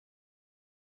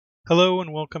Hello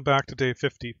and welcome back to day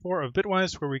 54 of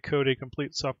Bitwise, where we code a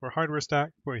complete software hardware stack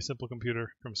for a simple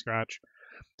computer from scratch.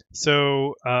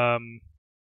 So I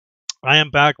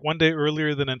am back one day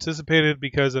earlier than anticipated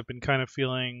because I've been kind of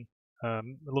feeling a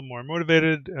little more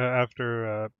motivated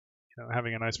after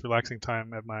having a nice relaxing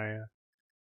time at my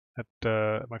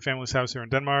family's house here in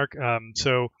Denmark.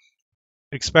 So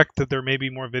expect that there may be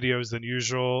more videos than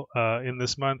usual in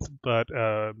this month, but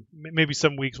maybe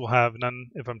some weeks will have none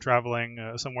if I'm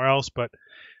traveling somewhere else. But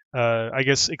I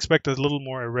guess expect a little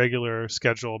more irregular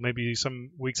schedule. Maybe some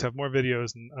weeks have more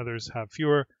videos and others have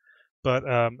fewer. But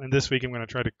in this week, I'm going to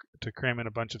try to cram in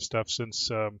a bunch of stuff since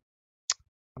I'm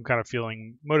kind of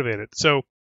feeling motivated. So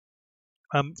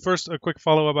first, a quick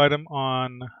follow-up item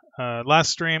on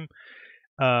last stream.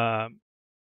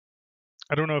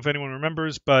 I don't know if anyone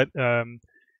remembers, but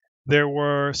there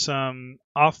were some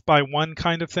off by one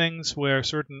kind of things where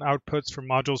certain outputs from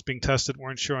modules being tested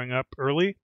weren't showing up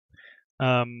early.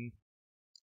 And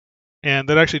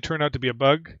that actually turned out to be a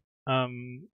bug.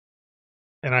 And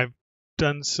I've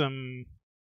done some,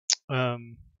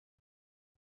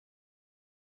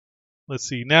 let's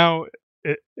see, now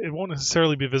it won't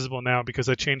necessarily be visible now because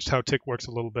I changed how tick works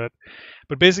a little bit.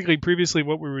 But basically, previously,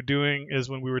 what we were doing is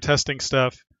when we were testing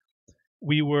stuff,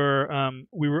 we were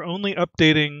only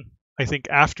updating, I think,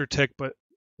 after tick, but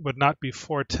not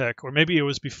before tick, or maybe it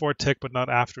was before tick but not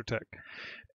after tick.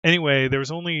 Anyway, there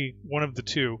was only one of the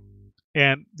two,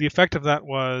 and the effect of that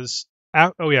was,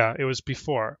 oh yeah, it was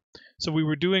before. So we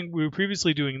were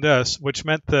previously doing this, which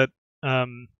meant that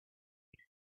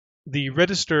the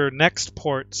register next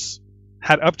ports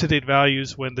had up-to-date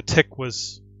values when the tick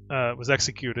was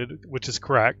executed, which is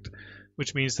correct,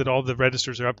 which means that all the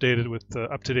registers are updated with the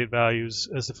up-to-date values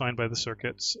as defined by the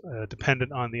circuits,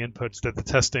 dependent on the inputs that the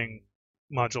testing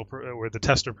module or the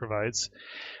tester provides.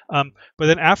 But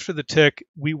then after the tick,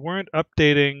 we weren't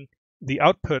updating the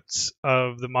outputs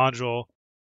of the module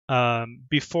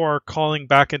before calling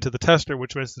back into the tester,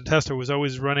 which means the tester was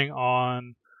always running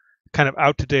on kind of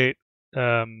out-of-date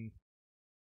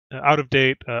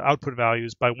output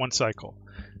values by one cycle.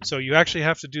 So you actually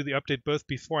have to do the update both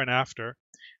before and after.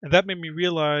 And that made me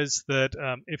realize that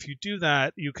if you do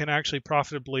that, you can actually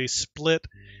profitably split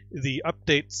the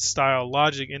update style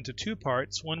logic into two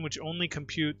parts, one which only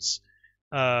computes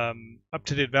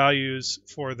up-to-date values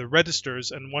for the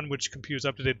registers and one which computes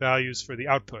up-to-date values for the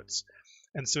outputs.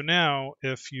 And so now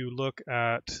if you look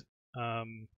at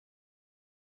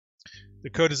the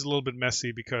code is a little bit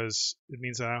messy because it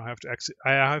means that I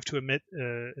have to emit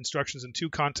instructions in two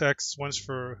contexts, one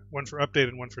for update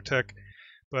and one for tick.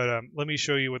 But let me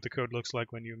show you what the code looks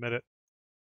like when you emit it.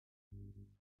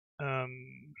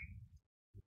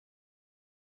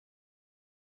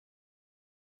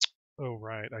 Oh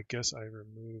right, I guess I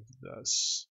removed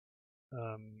this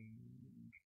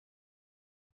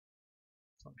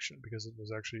function because it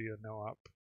was actually a no op,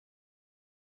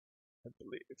 I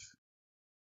believe.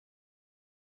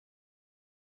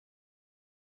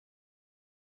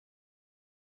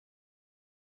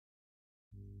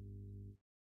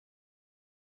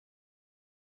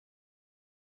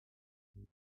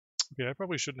 Okay, I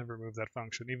probably shouldn't have removed that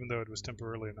function, even though it was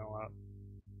temporarily a no-op.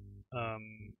 Let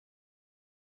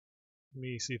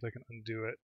me see if I can undo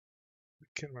it. I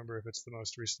can't remember if it's the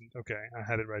most recent. Okay, I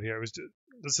had it right here.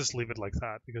 Let's just leave it like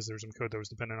that because there was some code that was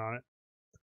dependent on it.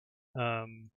 All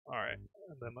right,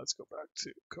 and then let's go back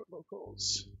to code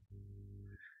locals.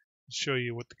 Show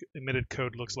you what the emitted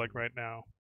code looks like right now.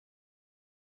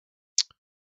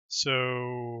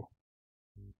 So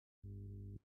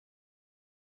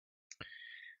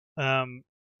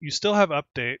you still have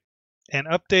update, and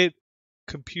update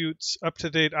computes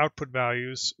up-to-date output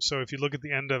values. So if you look at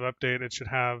the end of update, it should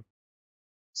have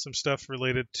some stuff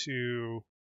related to,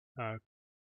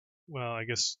 well, I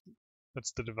guess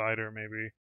that's the divider maybe.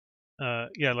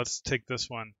 Yeah, let's take this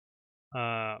one.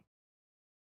 I'm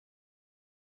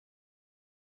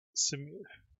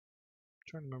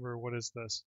trying to remember, what is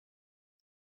this?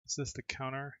 Is this the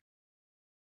counter?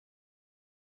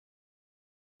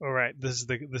 Oh right, this is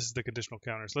the conditional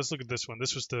counters. Let's look at this one.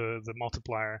 This was the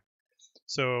multiplier.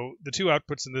 So the two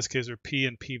outputs in this case are P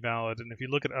and P valid, and if you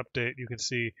look at update, you can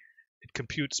see it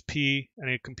computes P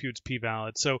and it computes P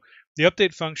valid. So the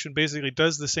update function basically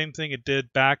does the same thing it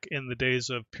did back in the days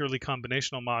of purely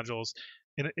combinational modules,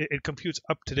 and it computes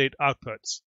up-to-date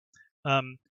outputs.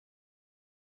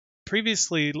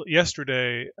 Previously,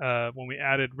 yesterday, when we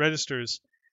added registers,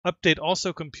 update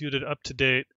also computed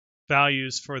up-to-date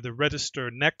values for the register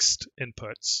next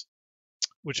inputs,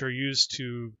 which are used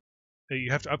to,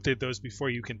 you have to update those before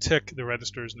you can tick the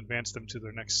registers and advance them to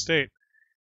their next state.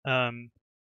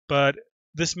 But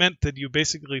this meant that you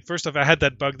basically, first off, I had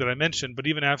that bug that I mentioned, but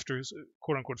even after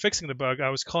quote unquote fixing the bug, I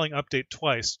was calling update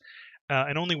twice.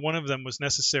 And only one of them was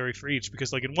necessary for each,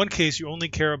 because like in one case you only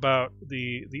care about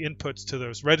the inputs to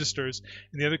those registers,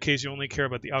 in the other case you only care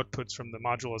about the outputs from the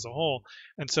module as a whole.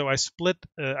 And so I split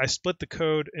the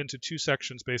code into two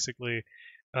sections basically.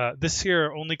 This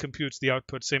here only computes the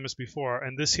output same as before,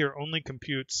 and this here only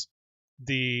computes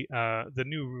the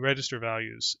new register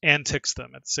values and ticks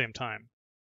them at the same time.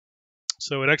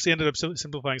 So it actually ended up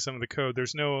simplifying some of the code.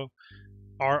 There's no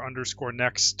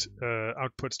r_next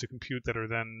outputs to compute that are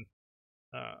then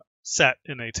set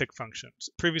in a tick function.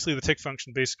 So previously, the tick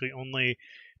function basically only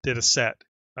did a set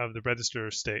of the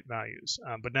register state values,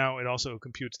 but now it also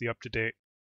computes the up-to-date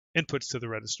inputs to the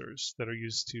registers that are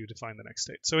used to define the next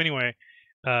state. So anyway,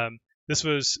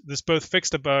 this both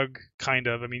fixed a bug, kind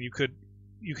of. I mean, you could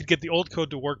get the old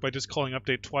code to work by just calling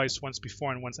update twice, once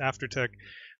before and once after tick,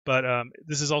 but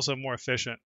this is also more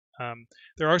efficient.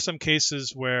 There are some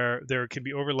cases where there can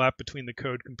be overlap between the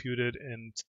code computed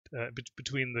and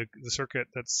between the circuit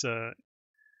that's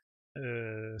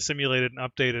simulated and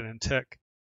updated in tick.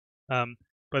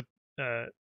 But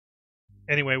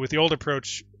anyway, with the old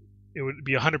approach, it would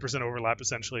be 100% overlap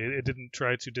essentially. It didn't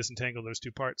try to disentangle those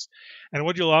two parts. And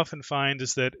what you'll often find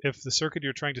is that if the circuit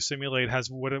you're trying to simulate has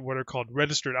what are called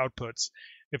registered outputs,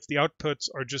 if the outputs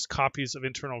are just copies of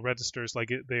internal registers like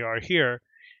they are here,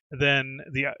 then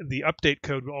the update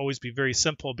code will always be very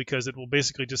simple, because it will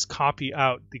basically just copy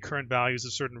out the current values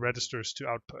of certain registers to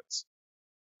outputs.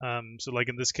 So like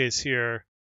in this case here,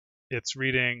 it's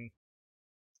reading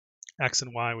X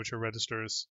and Y, which are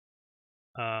registers,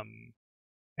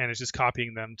 and it's just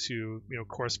copying them to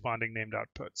corresponding named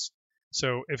outputs.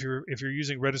 So if you're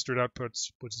using registered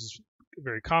outputs, which is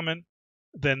very common,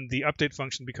 then the update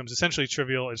function becomes essentially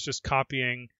trivial. It's just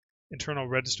copying internal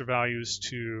register values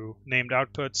to named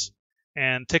outputs,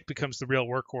 and tick becomes the real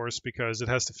workhorse because it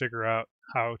has to figure out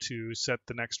how to set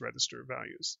the next register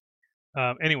values.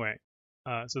 Anyway,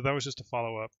 so that was just a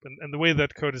follow-up. And the way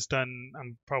that code is done,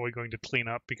 I'm probably going to clean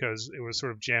up because it was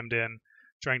sort of jammed in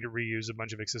trying to reuse a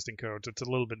bunch of existing code. So it's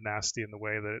a little bit nasty in the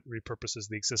way that it repurposes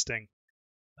the existing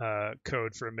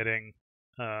code for emitting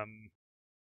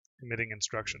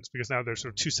instructions, because now there's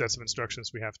sort of two sets of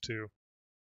instructions we have to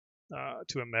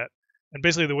emit. And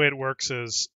basically the way it works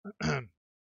is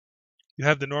you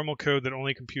have the normal code that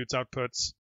only computes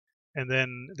outputs, and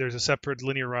then there's a separate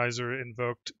linearizer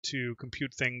invoked to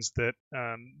compute things that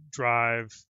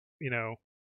drive,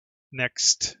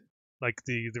 next, like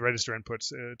the register inputs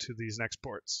to these next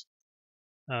ports.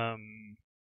 And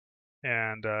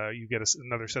you get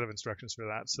another set of instructions for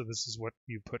that. So this is what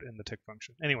you put in the tick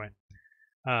function. Anyway,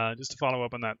 just to follow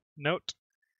up on that note.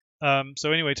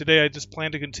 So anyway, today I just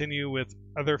plan to continue with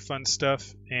other fun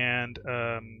stuff and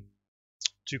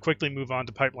to quickly move on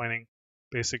to pipelining,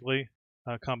 basically,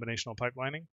 combinational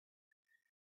pipelining.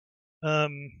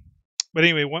 But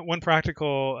anyway, one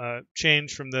practical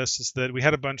change from this is that we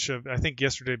had a bunch of, I think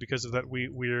yesterday, because of that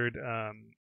weird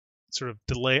sort of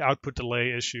output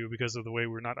delay issue because of the way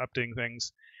we're not updating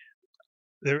things,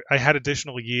 I had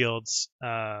additional yields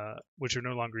which are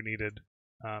no longer needed.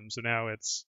 So now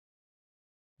it's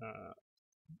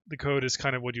the code is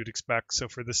kind of what you'd expect. So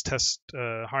for this test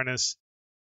harness,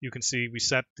 you can see we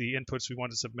set the inputs we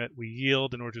want to submit, we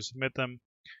yield in order to submit them,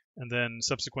 and then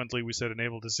subsequently we set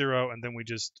enable to 0, and then we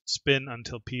just spin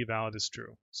until p valid is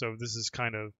true. So this is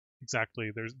kind of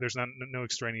exactly, there's no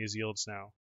extraneous yields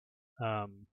now.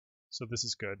 So this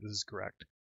is good, this is correct.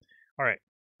 All right,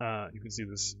 you can see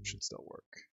this should still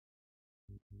work.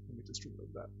 Let me just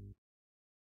remove that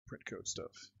print code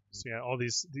stuff. So yeah, all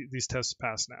these tests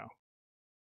pass now.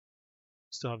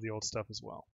 Still have the old stuff as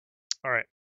well. All right.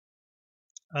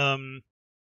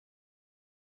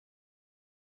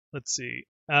 Let's see.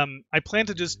 I plan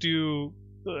to just do.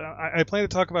 I plan to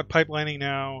talk about pipelining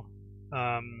now.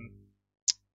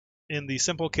 In the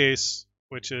simple case,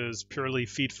 which is purely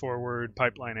feed-forward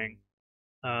pipelining,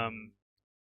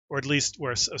 or at least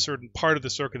where a certain part of the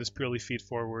circuit is purely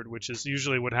feed-forward, which is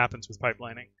usually what happens with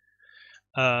pipelining.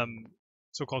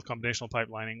 So-called combinational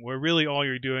pipelining, where really all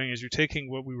you're doing is you're taking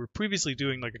what we were previously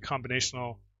doing, like a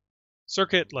combinational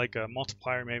circuit, like a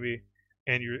multiplier maybe,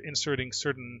 and you're inserting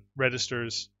certain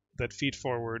registers that feed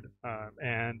forward,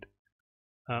 and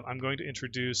I'm going to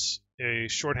introduce a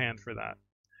shorthand for that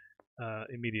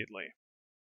immediately.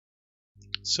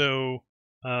 So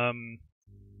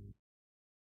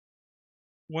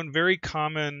one very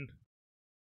common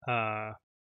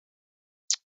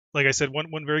like I said,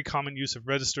 one very common use of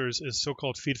registers is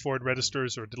so-called feed-forward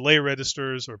registers or delay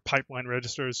registers or pipeline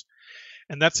registers.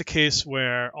 And that's a case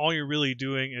where all you're really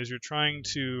doing is you're trying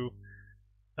to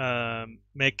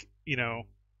make the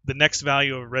next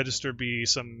value of a register be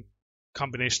some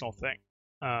combinational thing.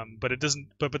 But it doesn't.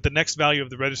 But the next value of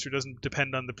the register doesn't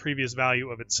depend on the previous value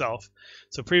of itself.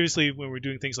 So previously, when we were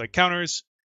doing things like counters,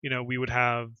 we would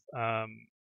have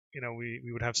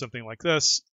we would have something like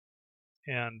this,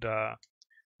 and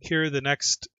here the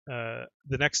next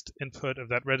input of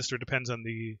that register depends on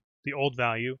the old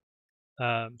value.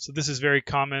 So this is very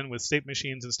common with state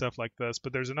machines and stuff like this.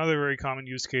 But there's another very common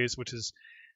use case which is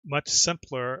much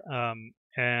simpler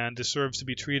and deserves to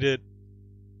be treated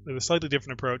with a slightly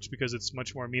different approach because it's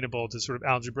much more amenable to sort of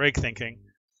algebraic thinking.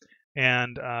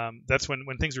 And that's when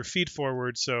things are feed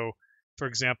forward. So, for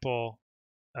example,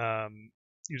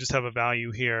 you just have a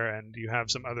value here and you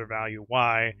have some other value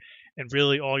y, and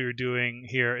really all you're doing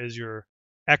here is your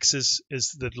x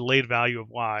is the delayed value of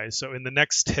y. So in the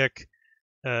next tick,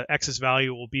 x's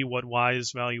value will be what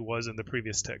y's value was in the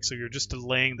previous tick. So you're just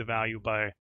delaying the value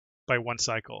by one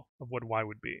cycle of what y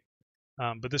would be.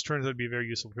 But this turns out to be a very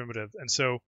useful primitive. And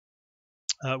so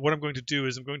what I'm going to do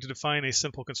is I'm going to define a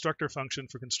simple constructor function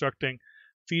for constructing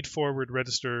feed-forward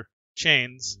register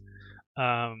chains.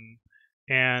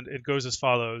 And it goes as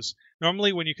follows.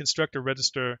 Normally, when you construct a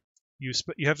register, you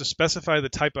have to specify the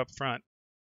type up front.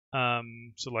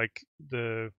 So like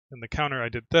in the counter, I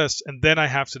did this, and then I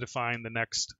have to define the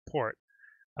next port.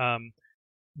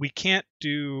 We can't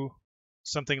do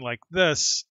something like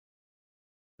this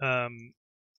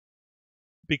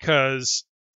because,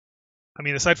 I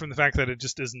mean, aside from the fact that it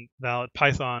just isn't valid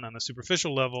Python on a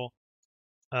superficial level,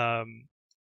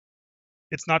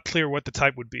 it's not clear what the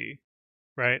type would be,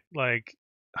 right? Like,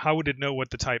 how would it know what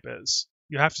the type is?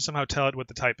 You have to somehow tell it what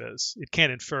the type is. It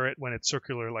can't infer it when it's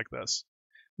circular like this.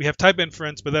 We have type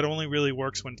inference, but that only really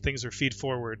works when things are feed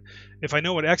forward. If I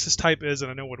know what x's type is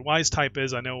and I know what y's type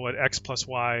is, I know what x plus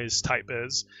y's type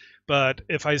is. But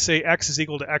if I say x is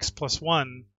equal to x plus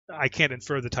 1, I can't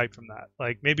infer the type from that.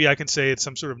 Like maybe I can say it's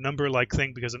some sort of number-like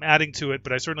thing because I'm adding to it,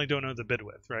 but I certainly don't know the bit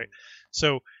width, right?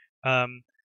 So,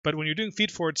 but when you're doing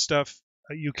feed-forward stuff,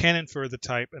 you can infer the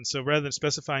type, and so rather than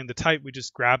specifying the type, we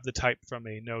just grab the type from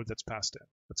a node that's passed in.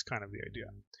 That's kind of the idea.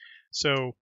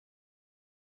 So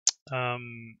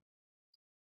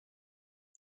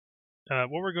what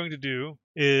we're going to do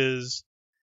is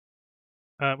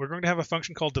we're going to have a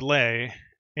function called delay,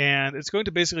 and it's going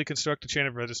to basically construct a chain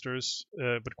of registers,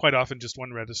 but quite often just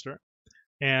one register.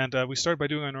 And we start by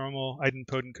doing a normal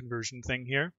idempotent conversion thing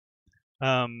here.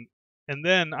 And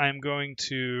then I'm going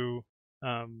to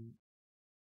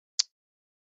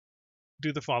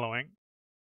do the following.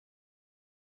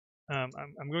 I'm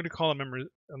going to call a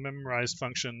memorized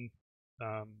function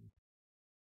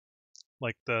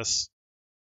like this,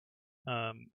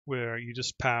 where you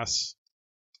just pass,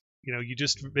 you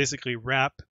just basically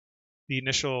wrap the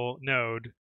initial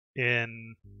node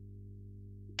in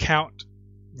count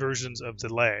versions of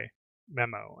delay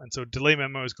memo. And so delay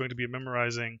memo is going to be a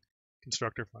memorizing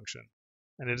constructor function.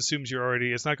 And it assumes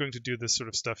it's not going to do this sort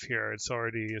of stuff here. It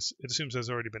assumes it's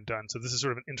already been done. So this is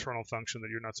sort of an internal function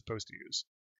that you're not supposed to use.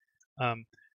 And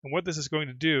what this is going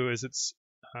to do is it's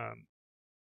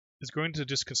going to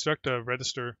just construct a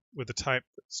register with a type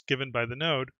that's given by the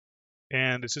node,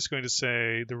 and it's just going to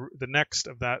say the next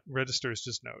of that register is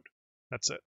just node. That's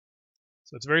it.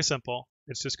 So it's very simple.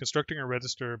 It's just constructing a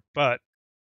register, but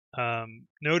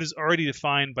node is already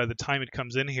defined by the time it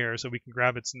comes in here, so we can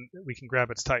grab its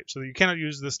type. So you cannot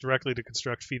use this directly to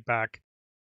construct feedback,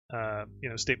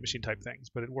 state machine type things,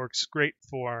 but it works great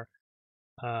for,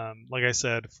 like I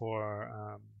said,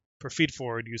 for feed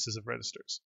forward uses of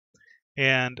registers.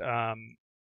 And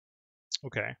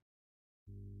okay.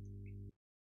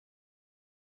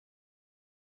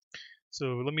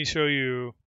 So let me show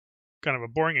you kind of a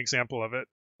boring example of it,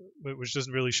 which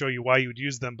doesn't really show you why you would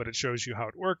use them, but it shows you how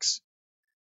it works.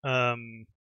 So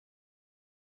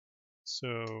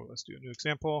let's do a new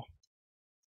example.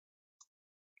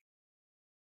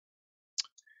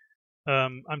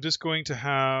 I'm just going to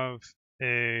have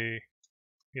an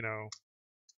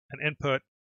input,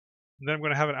 and then I'm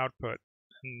going to have an output,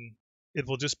 and it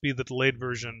will just be the delayed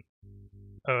version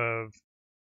of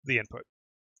the input.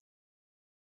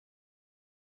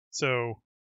 So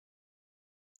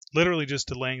literally just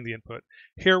delaying the input.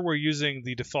 Here we're using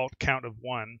the default count of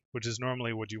 1, which is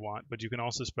normally what you want, but you can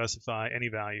also specify any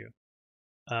value.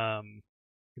 You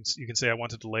can say I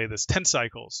want to delay this 10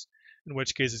 cycles, in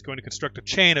which case it's going to construct a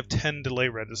chain of 10 delay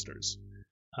registers.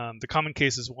 The common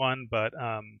case is 1, but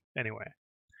anyway.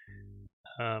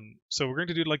 So we're going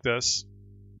to do it like this,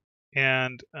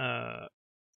 and let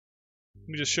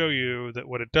me just show you that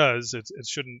what it does. It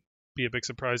shouldn't be a big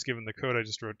surprise given the code I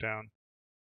just wrote down.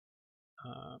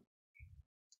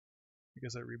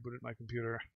 because I rebooted my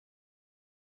computer.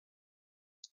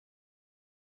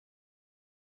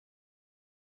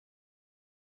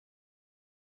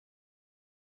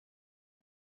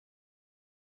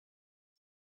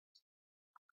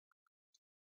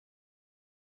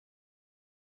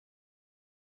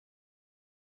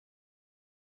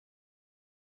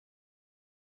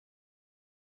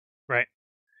 Right.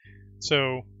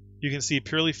 So you can see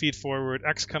purely feed forward,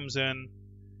 X comes in,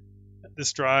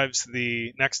 this drives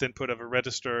the next input of a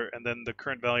register, and then the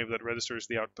current value of that register is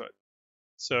the output.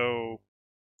 So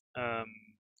um,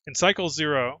 in cycle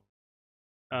 0,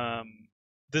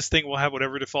 this thing will have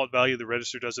whatever default value the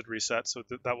register does at reset, so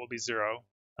that will be 0.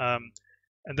 And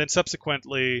then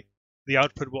subsequently, the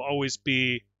output will always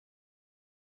be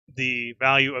the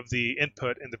value of the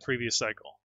input in the previous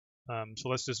cycle. So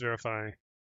let's just verify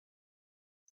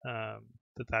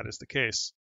that is the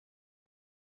case.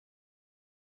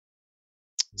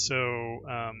 So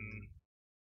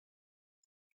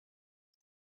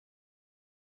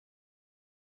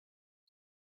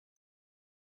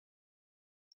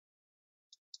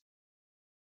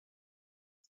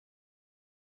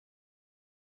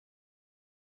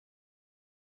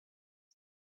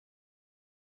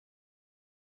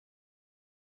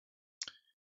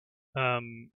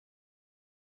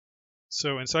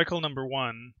so in cycle number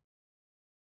 1,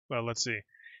 well, let's see.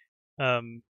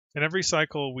 In every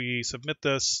cycle, we submit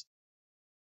this,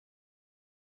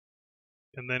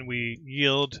 and then we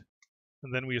yield,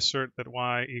 and then we assert that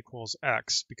y equals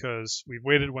x, because we've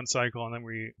waited one cycle, and then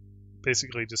we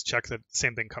basically just check that the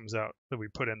same thing comes out that we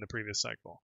put in the previous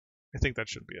cycle. I think that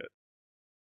should be it.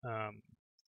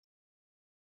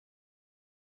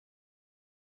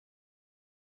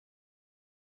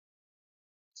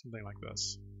 Something like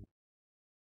this.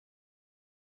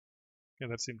 Yeah,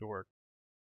 that seemed to work.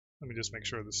 Let me just make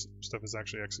sure this stuff is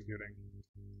actually executing.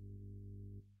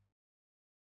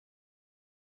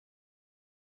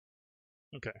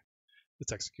 Okay,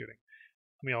 it's executing.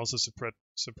 Let me also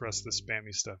suppress the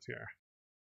spammy stuff here.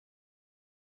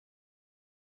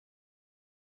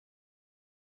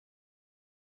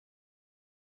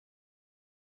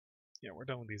 Yeah, we're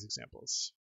done with these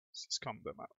examples. Let's just comment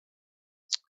them out.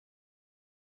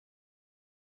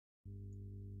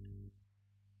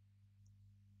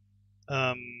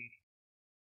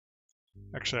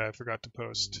 Actually, I forgot to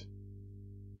post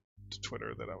to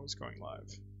Twitter that I was going live.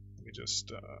 Let me just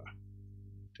do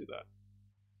that.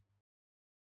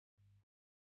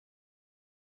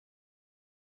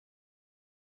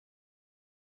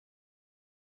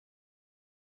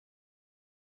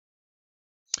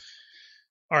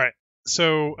 All right.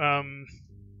 So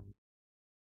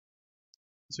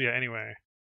yeah. Anyway,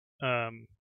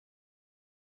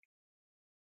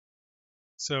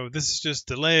 so this is just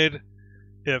delayed.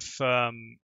 If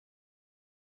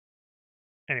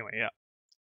anyway, yeah.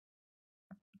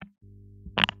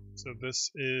 So this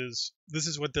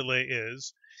is what delay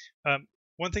is.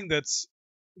 One thing that's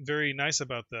very nice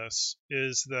about this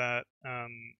is that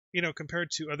compared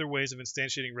to other ways of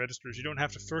instantiating registers, you don't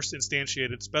have to first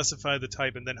instantiate it, specify the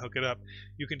type, and then hook it up.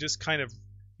 You can just kind of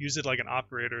use it like an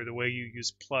operator, the way you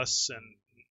use plus and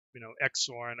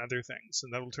XOR and other things,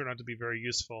 and that will turn out to be very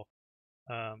useful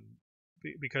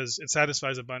because it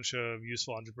satisfies a bunch of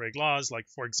useful algebraic laws. Like,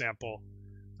 for example,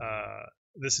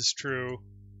 this is true.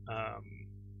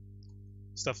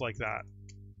 Stuff like that.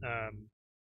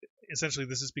 Essentially,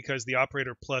 this is because the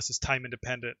operator plus is time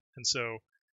independent, and so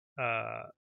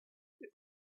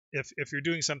if you're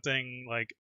doing something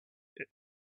like,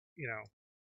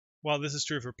 while this is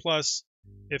true for plus,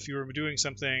 if you were doing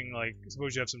something like,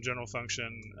 suppose you have some general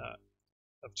function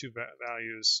of two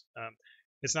values,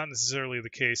 it's not necessarily the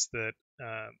case that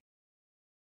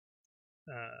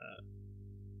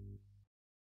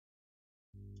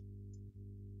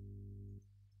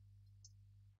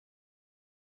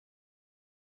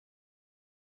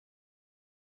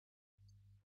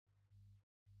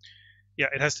yeah,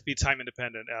 it has to be time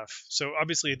independent f. So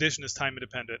obviously addition is time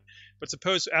independent, but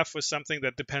suppose f was something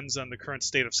that depends on the current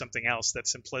state of something else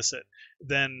that's implicit,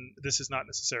 then this is not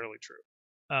necessarily true.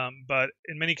 But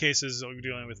in many cases, you're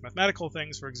dealing with mathematical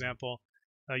things, for example,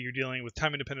 you're dealing with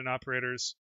time independent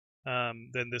operators,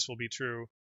 then this will be true.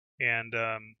 And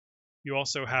you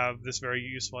also have this very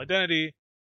useful identity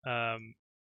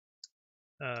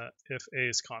if a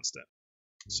is constant.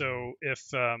 So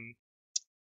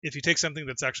if you take something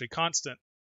that's actually constant,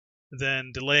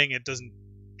 then delaying it doesn't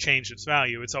change its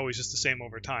value. It's always just the same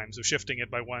over time. So shifting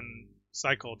it by one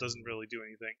cycle doesn't really do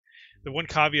anything. The one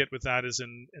caveat with that is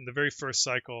in the very first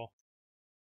cycle,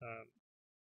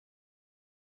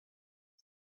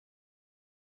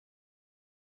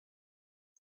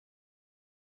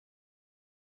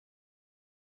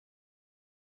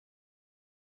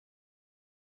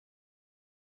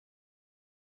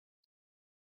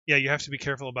 yeah, you have to be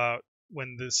careful about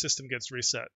when the system gets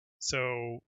reset.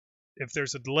 So if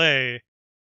there's a delay,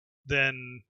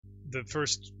 then the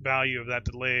first value of that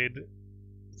delayed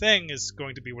thing is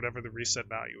going to be whatever the reset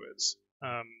value is.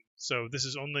 So this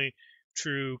is only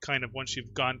true kind of once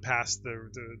you've gone past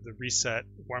the reset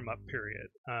warm up period.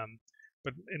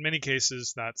 But in many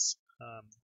cases, that's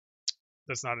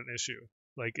not an issue.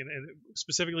 Like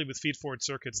specifically with feed forward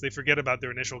circuits, they forget about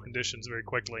their initial conditions very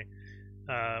quickly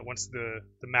once the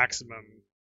maximum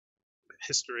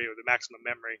history or the maximum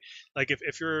memory. Like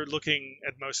if you're looking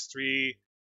at most 3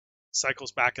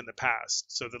 cycles back in the past,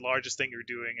 so the largest thing you're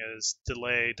doing is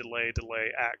delay, delay,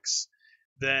 delay X.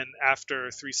 Then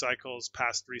after 3 cycles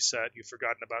past reset, you've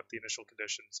forgotten about the initial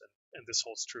conditions, and this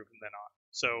holds true from then on.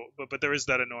 So, but there is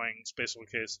that annoying spatial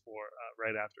case for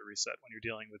right after reset when you're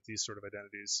dealing with these sort of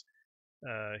identities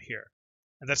here,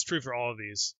 and that's true for all of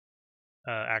these.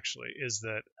 Actually, is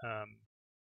that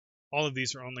all of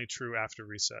these are only true after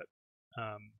reset.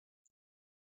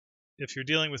 If you're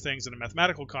dealing with things in a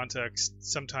mathematical context,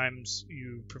 sometimes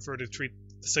you prefer to treat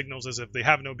the signals as if they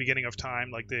have no beginning of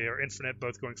time, like they are infinite,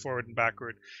 both going forward and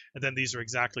backward, and then these are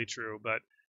exactly true. But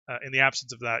in the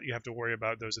absence of that, you have to worry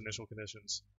about those initial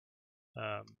conditions.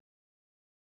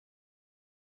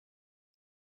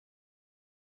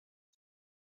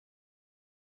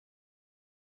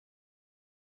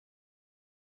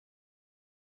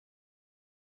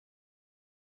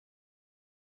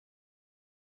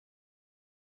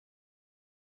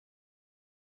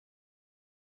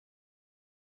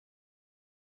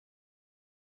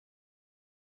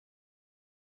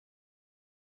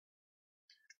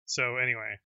 So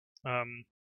anyway,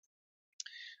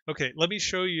 okay, let me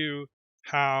show you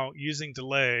how using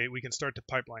delay we can start to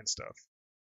pipeline stuff.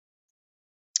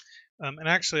 And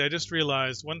actually, I just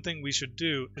realized one thing we should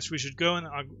do is we should go and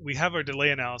we have our delay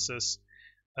analysis.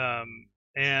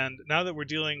 And now that we're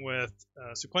dealing with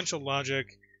sequential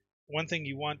logic, one thing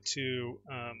you want to,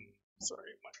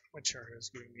 sorry, my chair is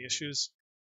giving me issues.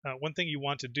 One thing you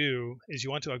want to do is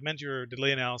you want to augment your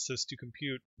delay analysis to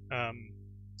compute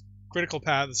critical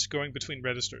paths going between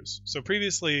registers. So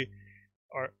previously,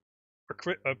 our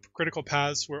critical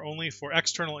paths were only for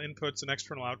external inputs and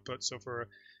external outputs. So for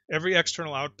every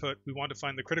external output, we want to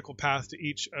find the critical path to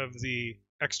each of the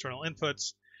external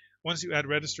inputs. Once you add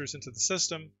registers into the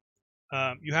system,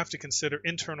 you have to consider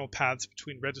internal paths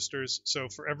between registers. So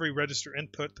for every register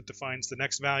input that defines the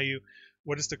next value,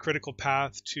 what is the critical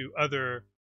path to other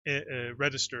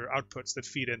register outputs that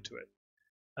feed into it?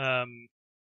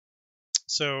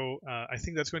 So I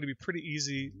think that's going to be pretty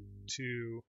easy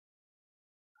to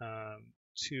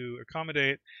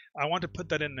accommodate. I want to put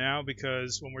that in now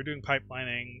because when we're doing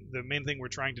pipelining, the main thing we're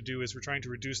trying to do is we're trying to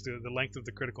reduce the length of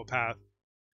the critical path,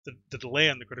 the delay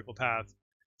on the critical path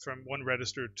from one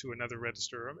register to another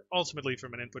register, ultimately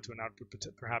from an input to an output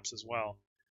perhaps as well.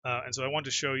 And so I want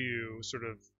to show you sort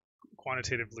of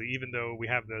quantitatively, even though we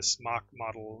have this mock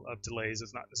model of delays,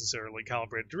 it's not necessarily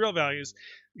calibrated to real values,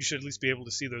 you should at least be able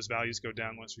to see those values go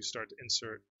down once we start to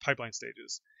insert pipeline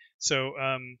stages. So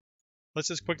let's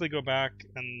just quickly go back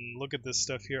and look at this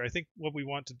stuff here. I think what we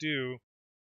want to do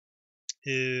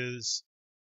is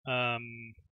let's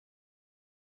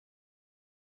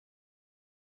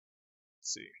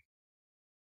see.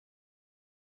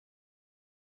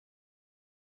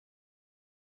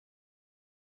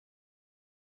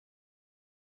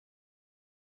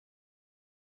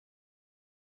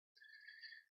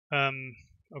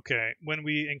 Okay, when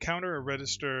we encounter a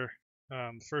register,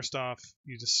 first off,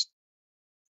 you just,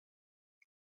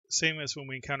 same as when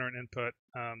we encounter an input,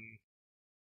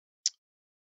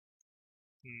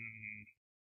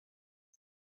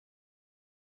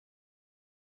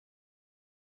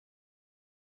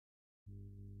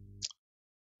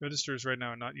 registers right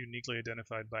now are not uniquely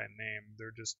identified by a name.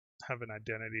 They're just have an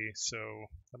identity, so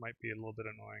that might be a little bit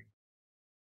annoying.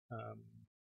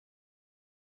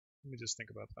 Let me just think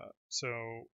about that. So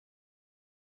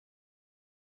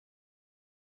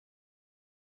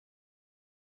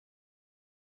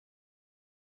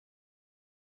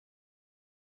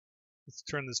let's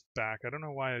turn this back. I don't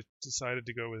know why I decided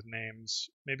to go with names.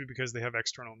 Maybe because they have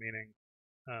external meaning,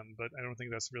 but I don't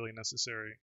think that's really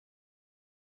necessary.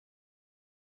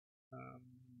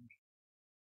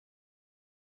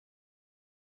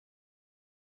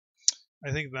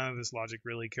 I think none of this logic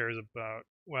really cares about,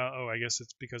 well, oh, I guess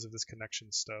it's because of this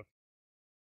connection stuff.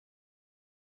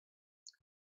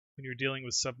 When you're dealing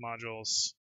with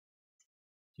submodules,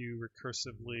 you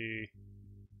recursively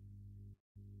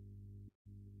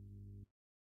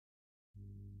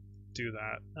do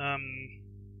that. Let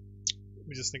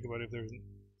me just think about if there's an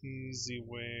easy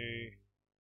way.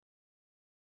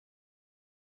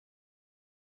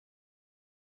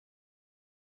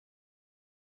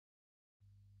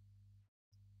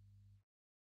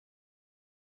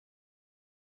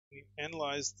 we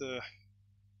analyze the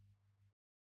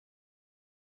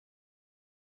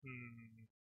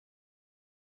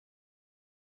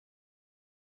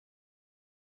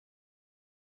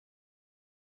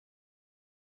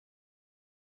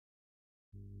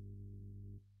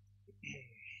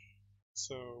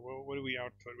so what do we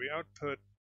output? We output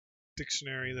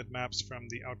dictionary that maps from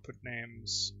the output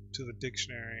names to the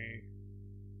dictionary,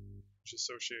 which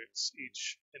associates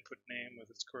each input name with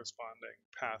its corresponding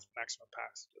path, maximum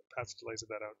path delays of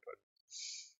that output.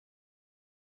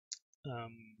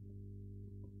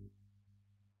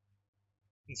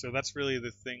 And so that's really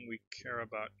the thing we care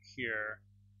about here.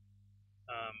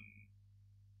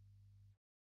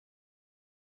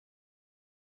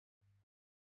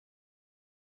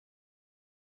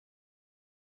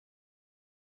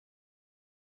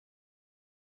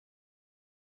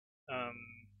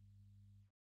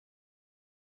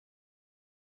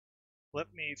 Let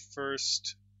me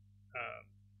first,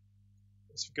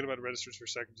 let's forget about registers for a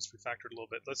second, just refactor it a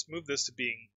little bit. Let's move this to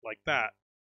being like that.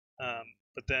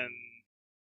 But then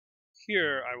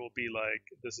here I will be like,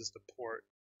 this is the port.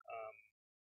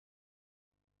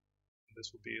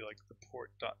 This will be like the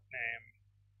port.name.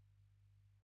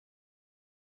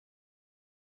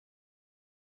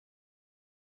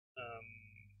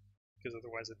 Because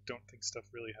otherwise I don't think stuff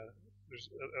really has,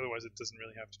 otherwise it doesn't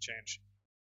really have to change.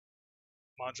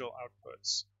 Module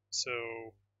outputs. So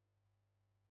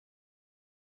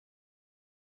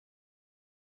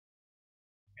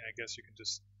I guess you can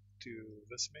just do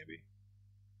this maybe.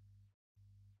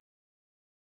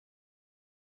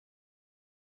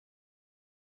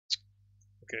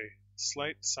 Okay,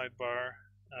 slight sidebar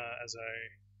as I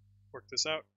work this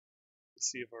out. Let's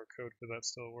see if our code for that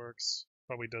still works.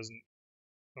 Probably doesn't.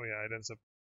 Oh yeah, it ends up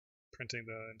printing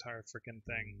the entire freaking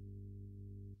thing.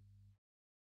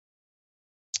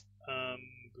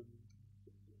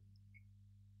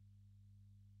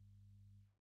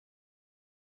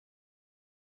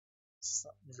 It's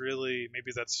not really,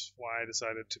 maybe that's why I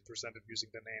decided to present it using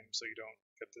the name so you don't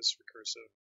get this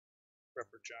recursive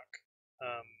rubber junk.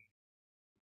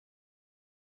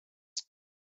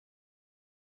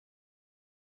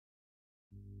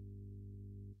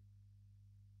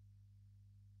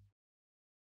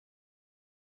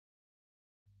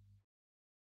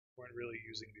 Weren't really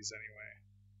using these anyway.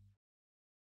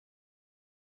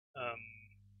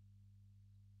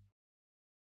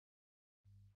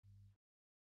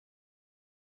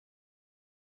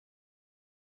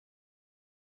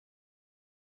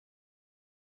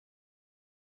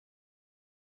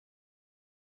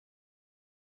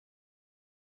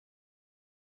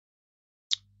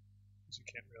 You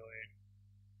can't really.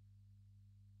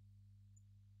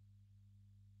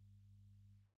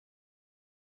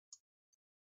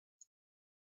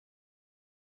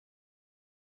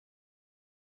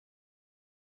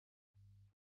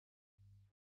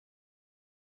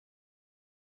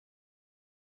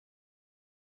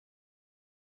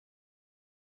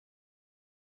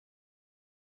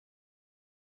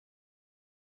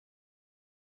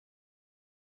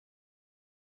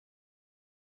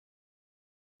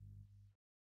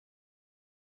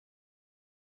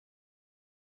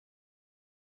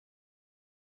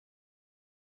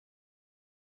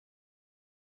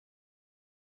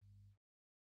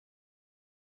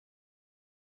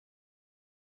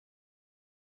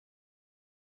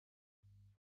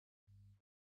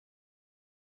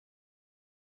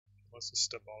 Let's just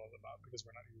step all of them out because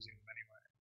we're not using them anyway.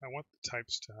 I want the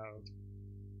types to have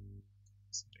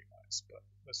something nice, but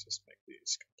let's just make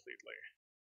these completely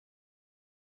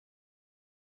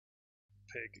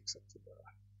opaque except for the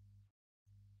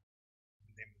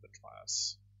name of the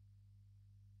class.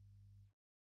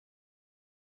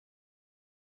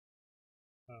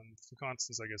 For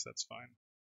constants, I guess that's fine.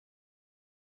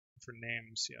 For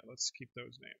names, yeah, let's keep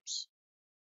those names.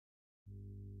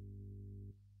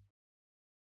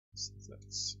 So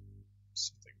that's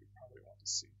something we probably want to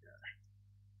see here.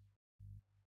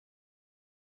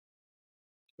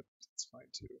 But that's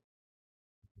fine too.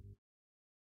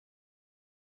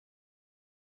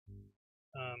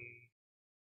 Alright.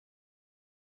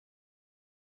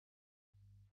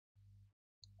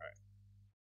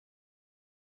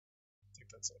 I think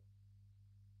that's it.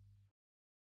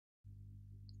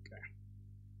 Okay.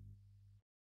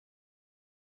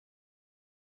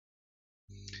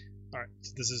 Alright,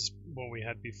 so this is what we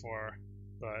had before,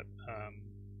 but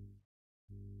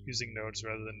using nodes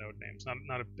rather than node names.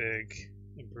 Not a big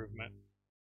improvement.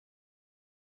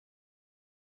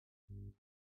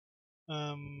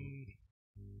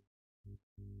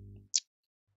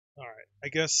 Alright, I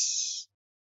guess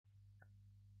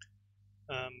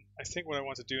I think what I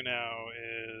want to do now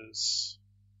is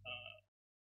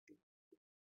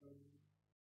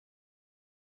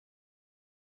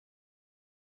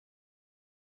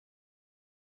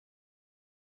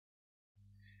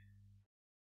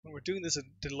when we're doing this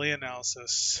delay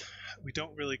analysis, we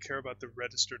don't really care about the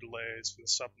register delays for the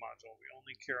submodule. We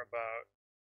only care about,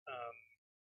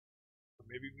 or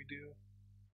maybe we do.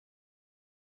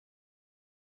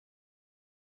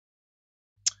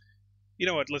 You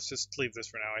know what? Let's just leave this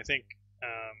for now. I think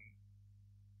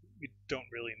we don't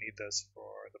really need this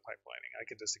for the pipelining. I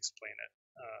can just explain it,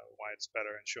 why it's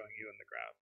better and showing you in the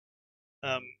graph.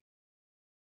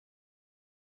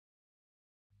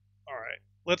 All right,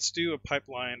 let's do a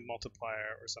pipeline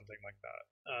multiplier or something like that.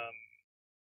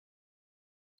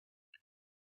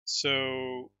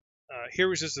 So here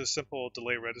was just a simple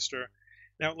delay register.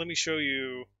 Now let me show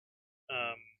you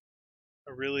a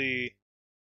really,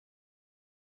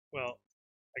 well,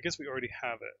 I guess we already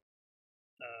have it.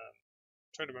 I'm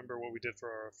trying to remember what we did for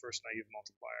our first naive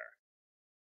multiplier.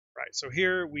 Right, so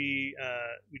here we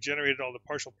generated all the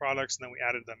partial products and then we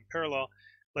added them in parallel.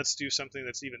 Let's do something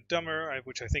that's even dumber,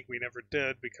 which I think we never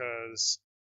did because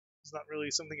it's not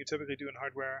really something you typically do in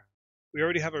hardware. We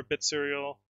already have our bit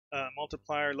serial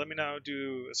multiplier. Let me now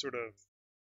do a sort of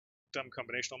dumb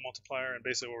combinational multiplier, and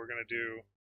basically what we're going to do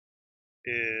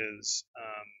is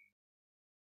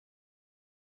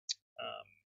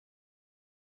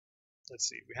let's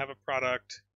see, we have a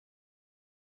product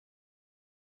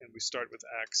and we start with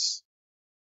X,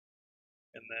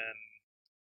 and then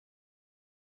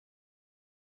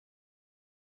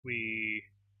we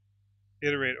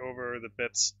iterate over the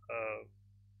bits of,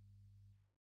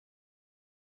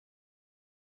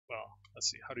 well, let's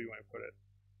see, how do you want to put it?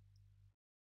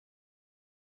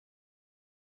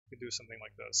 We can do something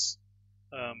like this.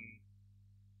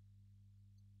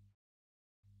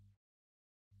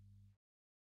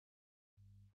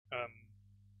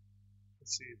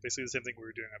 Let's see, basically the same thing we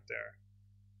were doing up there.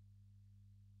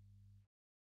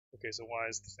 Okay, so Y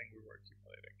is the thing we were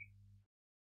accumulating.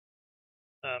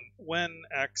 When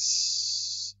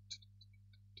X,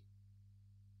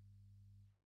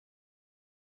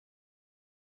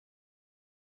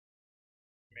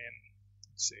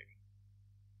 let's see.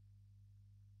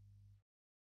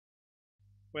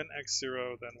 When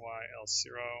X0, then Y else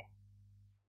 0.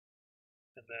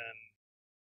 And then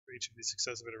for each of these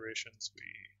successive iterations, we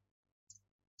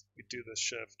do this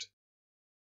shift.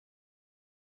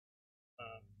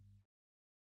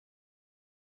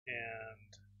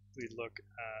 And we look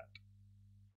at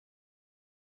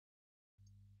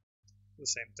the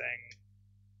same thing.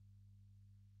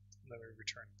 And then we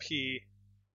return P.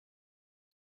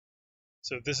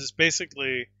 So this is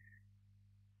basically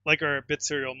like our bit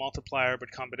serial multiplier,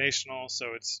 but combinational.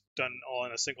 So it's done all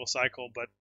in a single cycle, but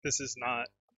this is not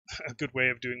a good way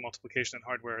of doing multiplication in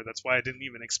hardware. That's why I didn't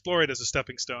even explore it as a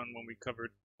stepping stone when we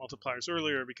covered multipliers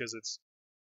earlier, because it's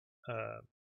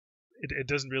it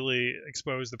doesn't really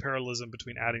expose the parallelism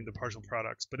between adding the partial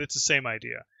products, but it's the same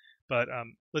idea. But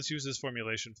let's use this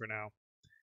formulation for now.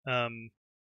 And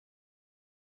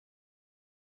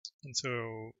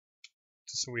so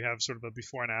we have sort of a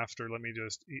before and after. Let me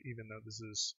just, even though this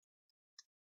is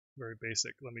very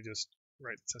basic, let me just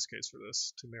write the test case for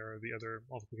this to mirror the other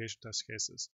multiplication test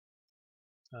cases.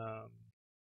 And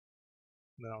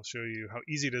then I'll show you how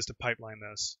easy it is to pipeline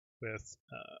this with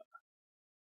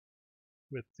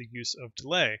the use of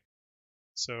delay.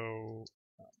 So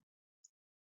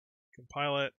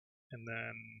compile it, and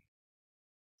then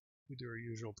we do our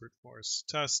usual brute force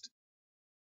test.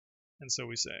 And so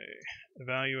we say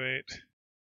evaluate,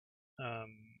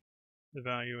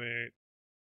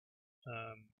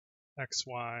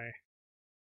 xy,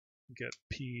 get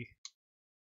p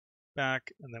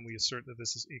back, and then we assert that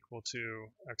this is equal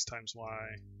to x times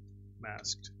y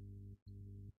masked.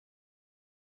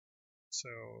 So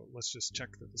let's just check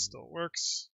that this still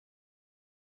works.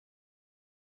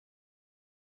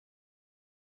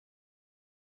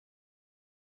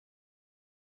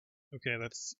 Okay,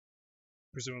 that's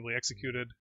presumably executed.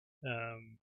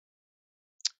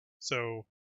 So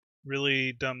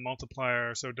really dumb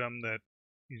multiplier, so dumb that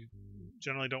you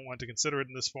generally don't want to consider it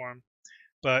in this form.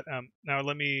 But now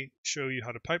let me show you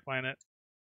how to pipeline it.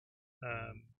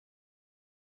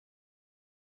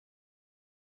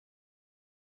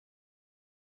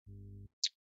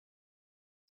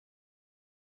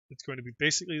 It's going to be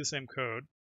basically the same code.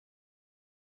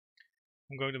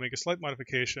 I'm going to make a slight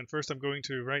modification. First, I'm going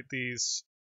to write these,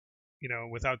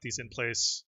 without these in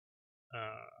place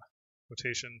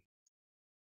notation.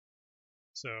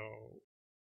 So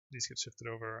these get shifted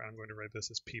over. I'm going to write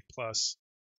this as P plus.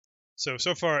 So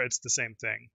far it's the same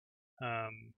thing.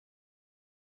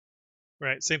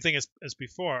 Right, same thing as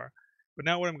before. But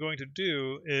now what I'm going to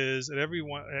do is at every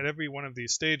one of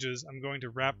these stages, I'm going to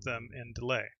wrap them in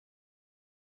delay.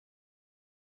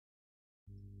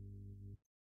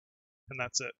 And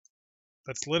that's it.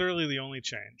 That's literally the only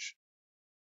change.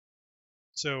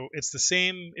 So it's the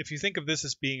same, if you think of this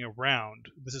as being a round,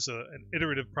 this is an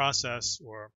iterative process,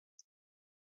 or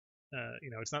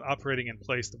it's not operating in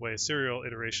place the way a serial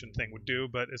iteration thing would do,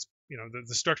 but it's,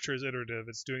 the structure is iterative.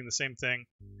 It's doing the same thing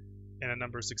in a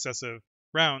number of successive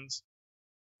rounds.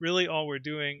 Really all we're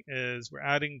doing is we're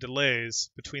adding delays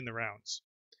between the rounds.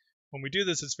 When we do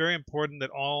this, it's very important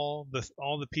that all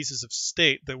the pieces of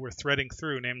state that we're threading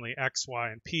through, namely x,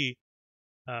 y, and p,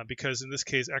 because in this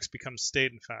case x becomes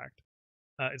state, in fact,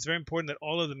 it's very important that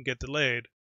all of them get delayed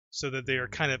so that they are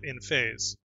kind of in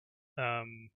phase.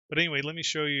 But anyway, let me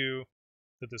show you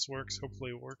that this works.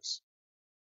 Hopefully it works.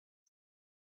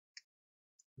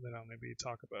 And then I'll maybe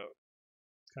talk about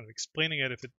kind of explaining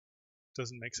it if it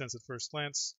doesn't make sense at first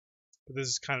glance. But this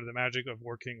is kind of the magic of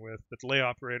working with the delay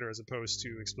operator as opposed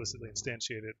to explicitly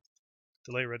instantiated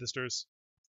delay registers.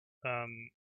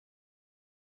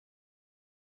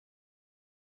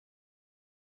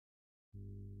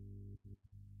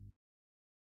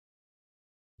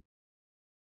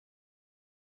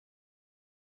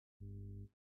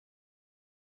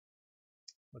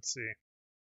 Let's see.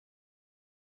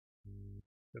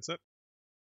 That's it.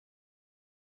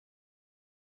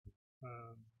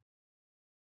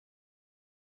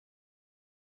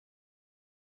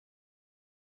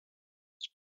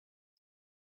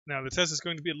 Now the test is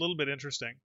going to be a little bit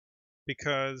interesting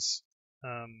because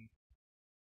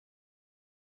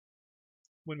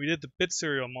when we did the bit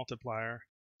serial multiplier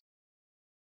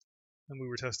and we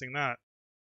were testing that,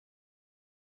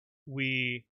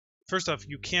 first off,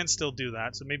 you can still do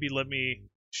that. So maybe let me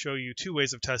show you two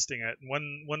ways of testing it.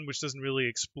 One which doesn't really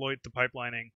exploit the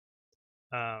pipelining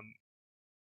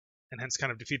and hence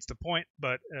kind of defeats the point,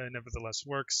 but nevertheless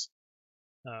works,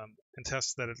 and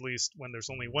tests that at least when there's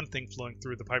only one thing flowing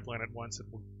through the pipeline at once, it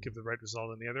will give the right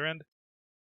result on the other end.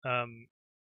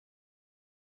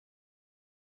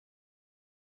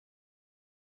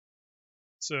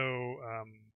 So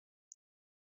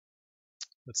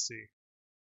let's see.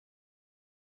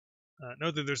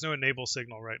 Note that there's no enable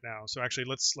signal right now, so actually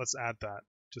let's add that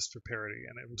just for parity,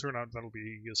 and it will turn out that'll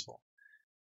be useful.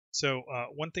 So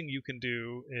one thing you can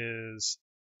do is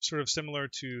sort of similar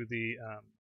to the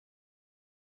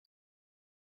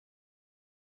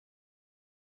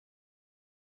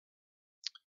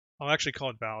I'll actually call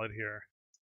it valid here,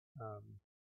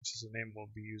 which is a name we'll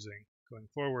be using going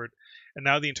forward. And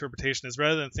now the interpretation is,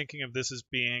 rather than thinking of this as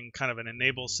being kind of an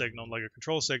enable signal like a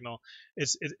control signal,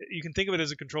 you can think of it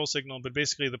as a control signal, but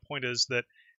basically the point is that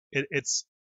it's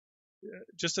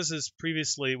just as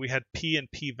previously we had P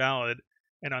and P valid,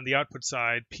 and on the output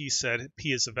side P said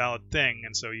P is a valid thing,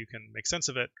 and so you can make sense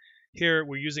of it. Here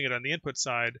we're using it on the input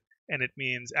side, and it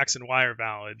means X and Y are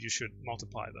valid. You should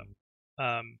multiply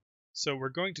them. So we're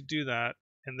going to do that,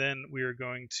 and then we are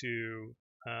going to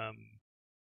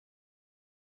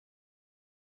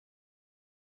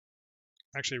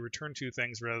actually return two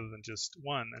things rather than just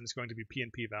one, and it's going to be P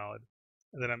and P valid,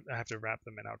 and then I have to wrap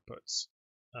them in outputs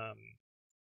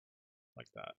like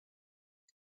that.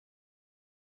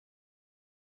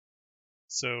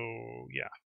 So yeah.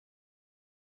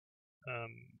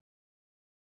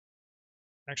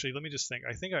 Actually, let me just think.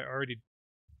 I think I already,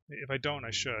 if I don't,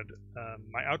 I should.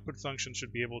 My output function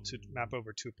should be able to map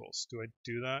over tuples. Do I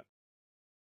do that?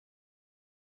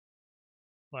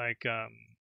 Like,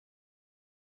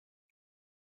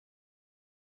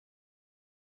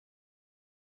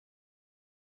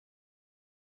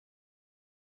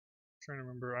 trying to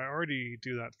remember. I already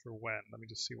do that for when. Let me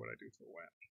just see what I do for when.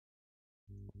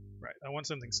 Right, I want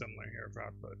something similar here for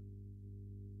output.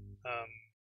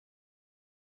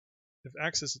 If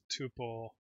X is a tuple,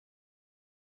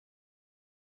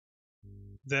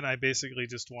 then I basically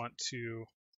just want to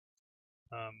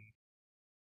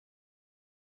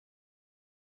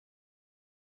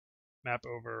map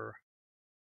over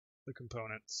the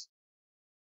components.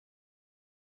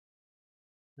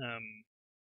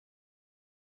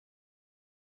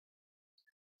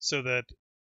 So that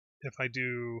if I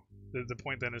do, the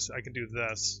point then is I can do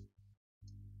this,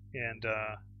 and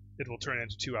it will turn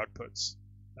into two outputs.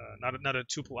 Not a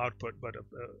tuple output, but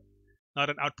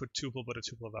not an output tuple, but a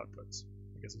tuple of outputs,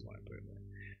 I guess is what I'm putting there.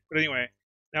 But anyway,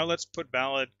 now let's put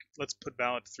valid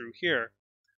through here.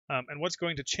 And what's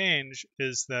going to change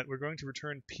is that we're going to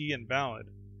return P and valid,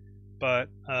 but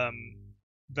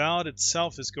valid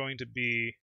itself is going to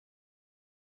be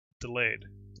delayed.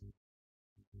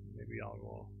 Maybe I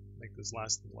will make this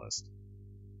last in the list.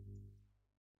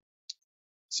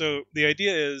 So the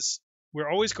idea is we're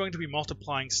always going to be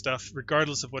multiplying stuff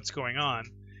regardless of what's going on,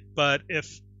 but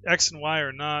if X and Y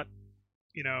are not,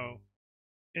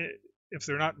 if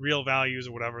they're not real values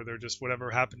or whatever, they're just whatever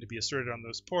happened to be asserted on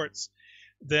those ports,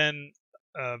 then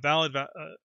a value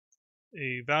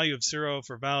of 0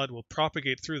 for valid will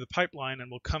propagate through the pipeline and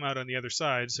will come out on the other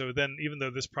side. So then, even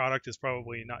though this product is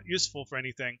probably not useful for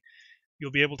anything,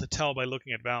 you'll be able to tell by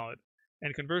looking at valid.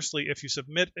 And conversely, if you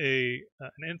submit an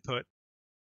input,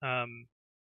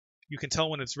 you can tell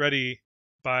when it's ready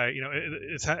by,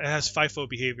 it has FIFO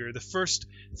behavior. The first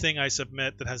thing I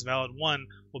submit that has valid 1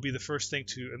 will be the first thing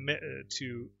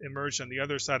to emerge on the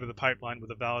other side of the pipeline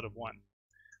with a valid of 1.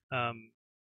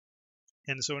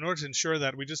 And so in order to ensure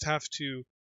that, we just have to,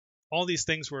 all these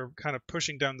things we're kind of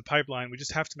pushing down the pipeline, we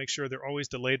just have to make sure they're always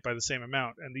delayed by the same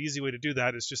amount. And the easy way to do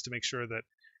that is just to make sure that,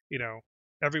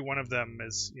 every one of them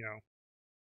is,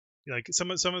 like some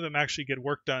of them actually get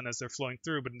work done as they're flowing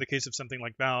through, but in the case of something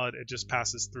like valid, it just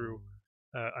passes through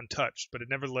untouched, but it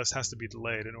nevertheless has to be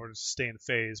delayed in order to stay in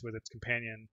phase with its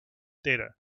companion data.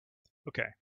 Okay,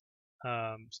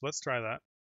 so let's try that.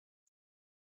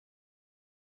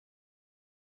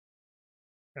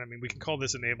 I mean, we can call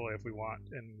this enable if we want,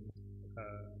 and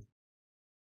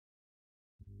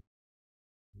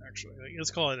actually,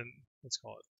 let's call it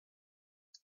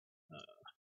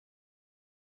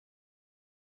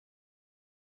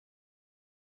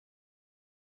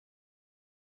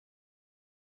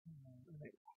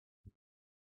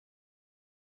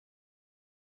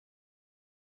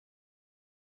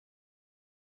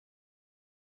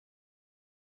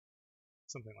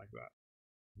something like that.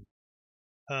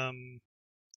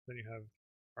 Then you have,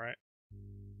 all right.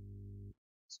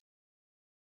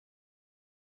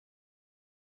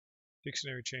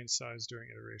 Dictionary change size during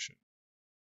iteration.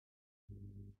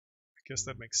 I guess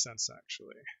that makes sense,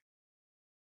 actually.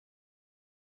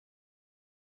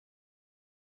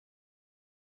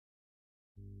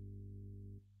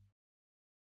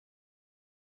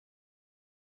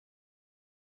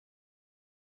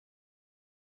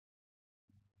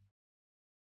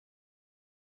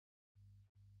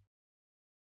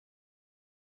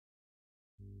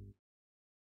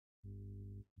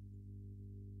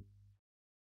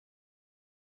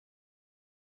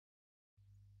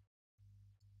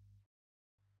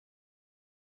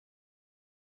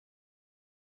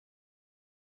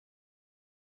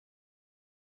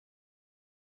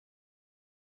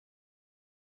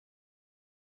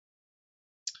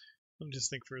 Let me just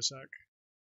think for a sec.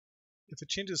 If it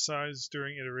changes size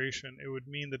during iteration, it would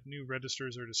mean that new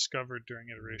registers are discovered during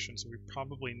iteration, so we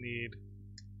probably need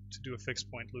to do a fixed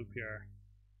point loop here.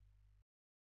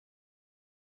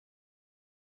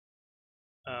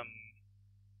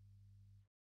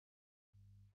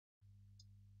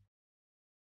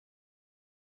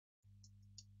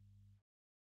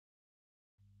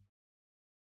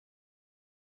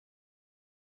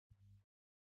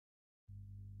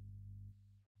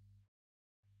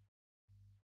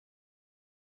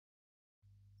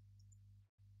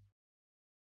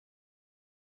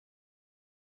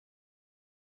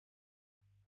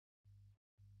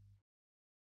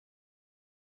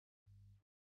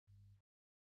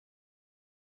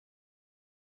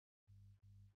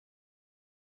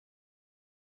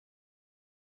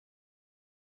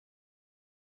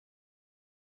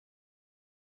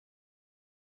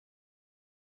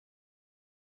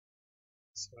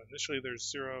 So initially there's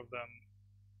 0 of them.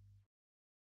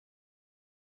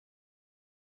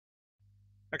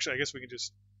 Actually, I guess we can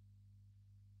just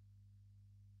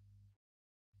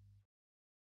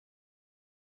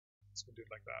do it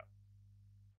like that.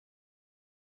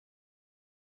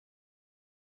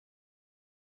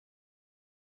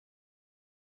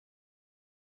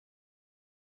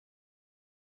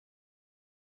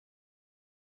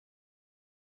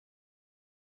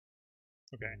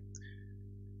 Okay.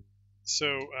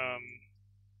 So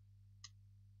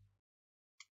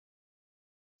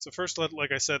first,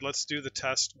 like I said, let's do the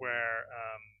test where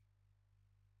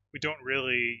we don't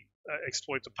really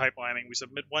exploit the pipelining. We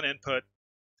submit one input,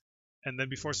 and then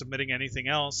before submitting anything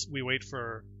else, we wait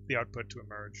for the output to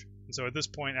emerge. And so at this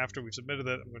point, after we've submitted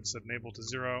it, I'm going to set enable to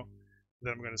 0.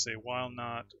 Then I'm going to say while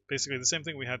not, basically the same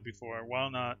thing we had before,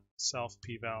 while not self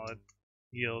p valid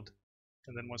yield.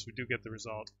 And then once we do get the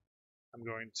result, I'm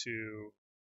going to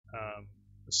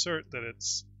assert that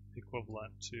it's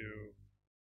equivalent to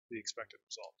the expected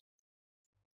result.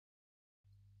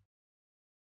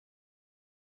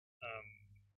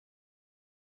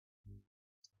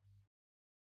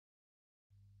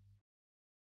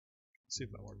 Let's see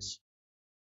if that works.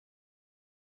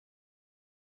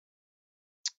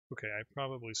 Okay, I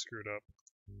probably screwed up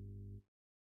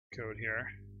code here.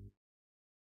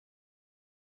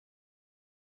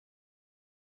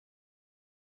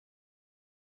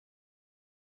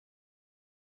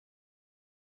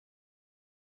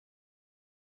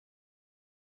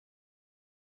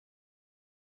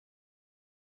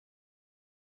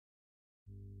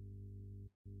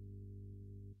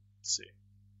 Let's see.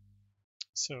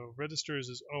 So registers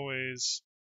is always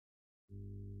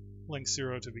length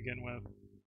 0 to begin with.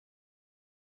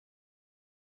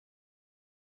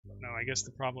 Now I guess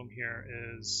the problem here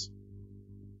is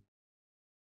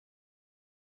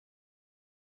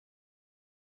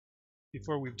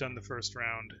before we've done the first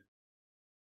round,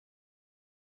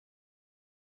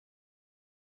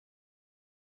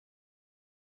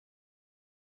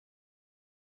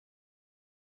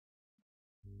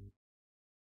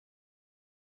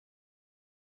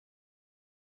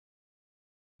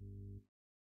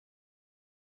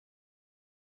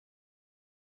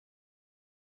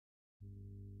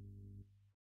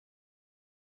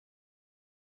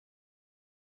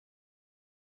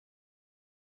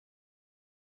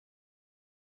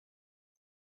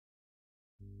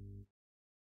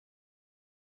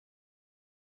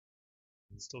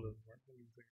 it still doesn't work.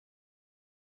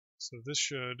 So this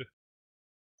should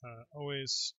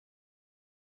always,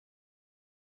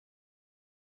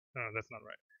 no, that's not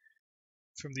right.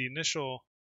 From the initial,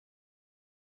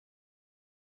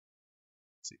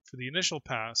 see, for the initial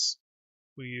pass,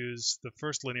 we use the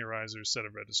first linearizer set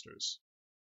of registers.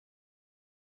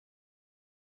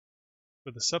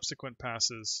 For the subsequent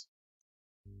passes,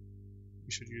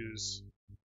 we should use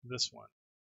this one.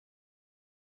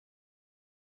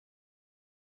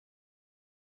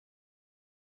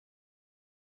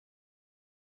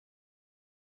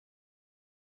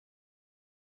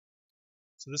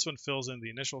 So this one fills in the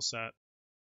initial set.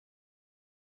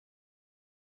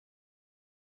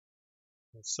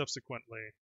 And subsequently,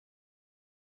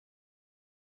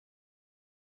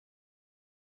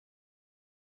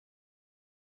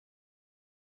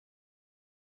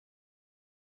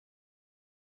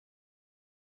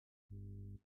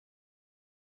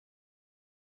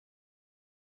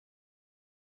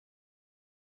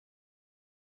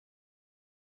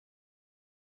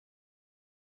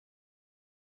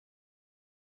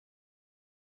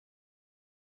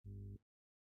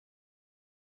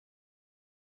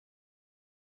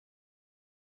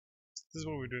 this is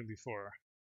what we were doing before.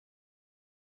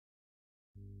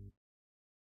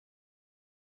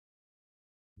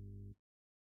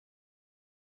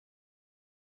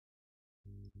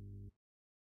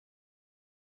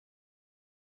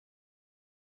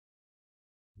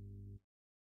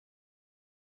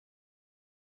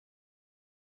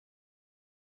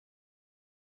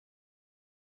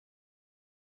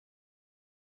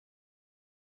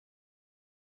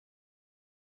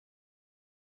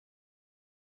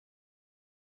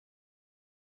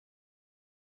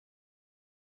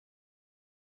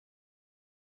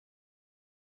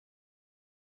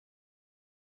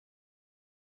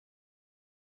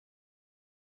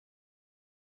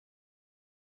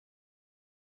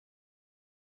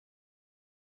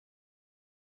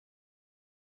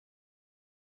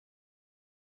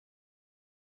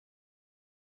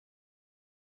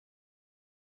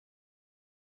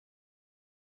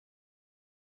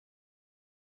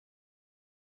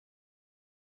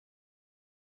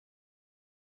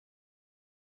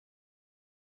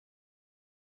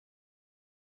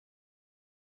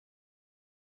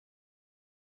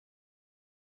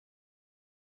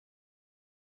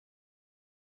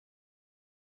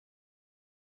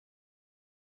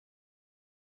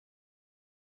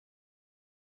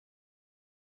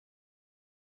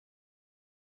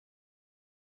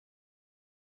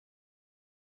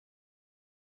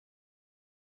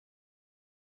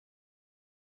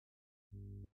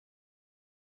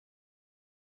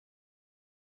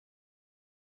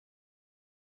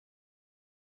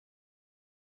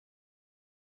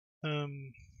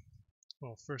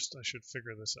 Well, first I should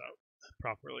figure this out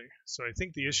properly. So I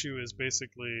think the issue is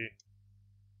basically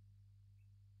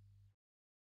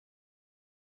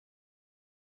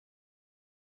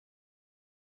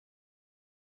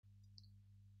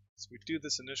so we do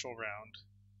this initial round,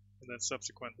 and then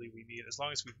subsequently we need, as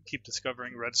long as we keep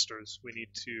discovering registers, we need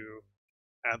to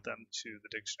add them to the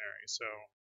dictionary. So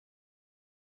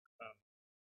um,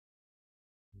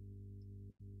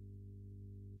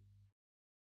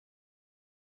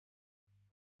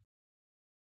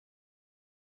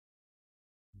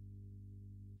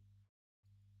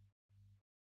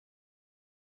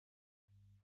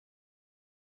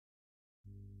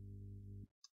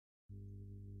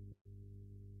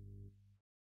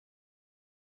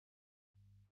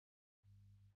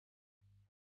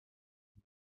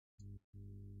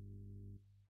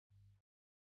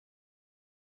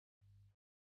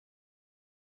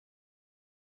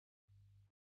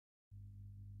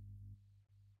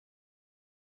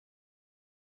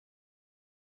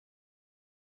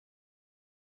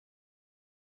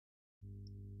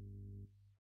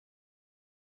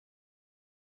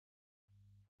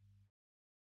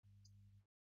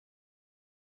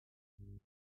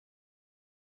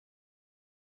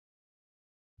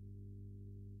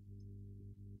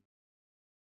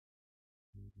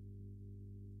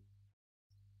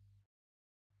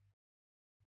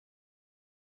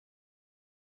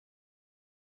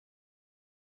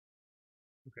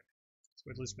 So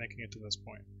at least making it to this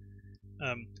point.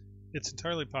 It's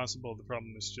entirely possible the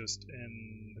problem is just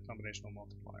in the combinational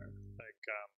multiplier. Like,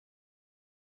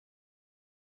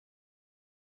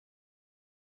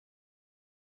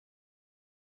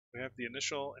 we have the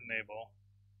initial enable,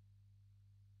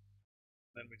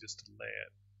 then we just delay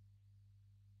it.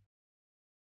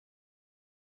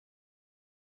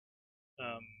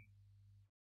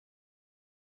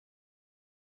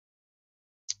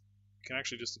 You can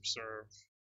actually just observe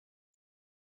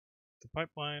the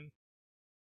pipeline.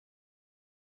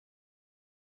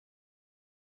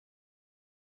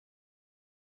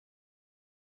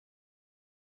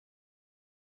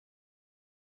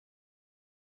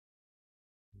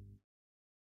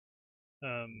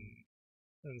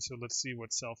 And so let's see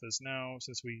what self is now,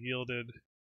 since we yielded.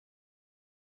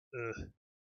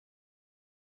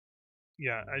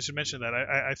 Yeah, I should mention that.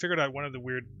 I figured out one of the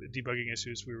weird debugging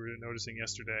issues we were noticing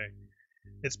yesterday.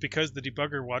 It's because the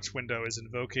debugger watch window is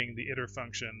invoking the iter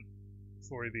function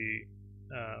for the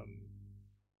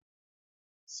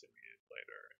simulate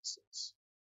later instance.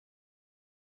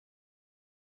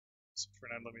 So for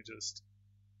now, let me just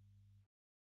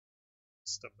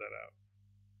stub that out.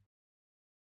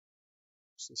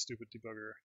 It's a stupid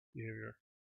debugger behavior,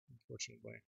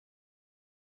 unfortunately.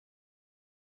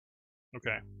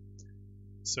 Okay,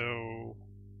 so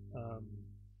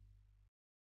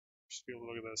should be able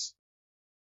to look at this.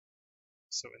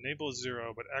 So enable is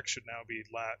 0, but x should now be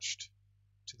latched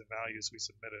to the values we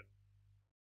submitted.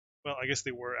 Well, I guess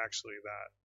they were actually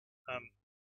that.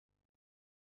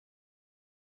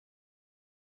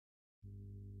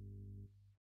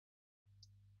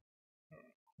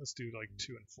 Let's do like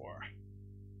 2 and 4,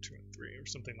 2 and 3, or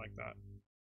something like that,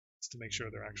 just to make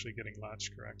sure they're actually getting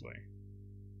latched correctly.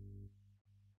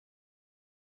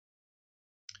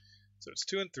 So it's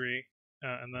 2 and 3,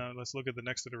 and then let's look at the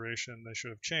next iteration. They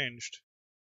should have changed.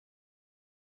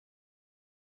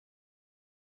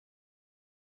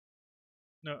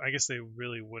 No, I guess they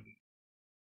really wouldn't.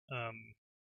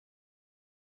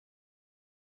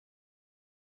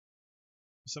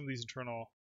 Some of these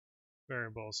internal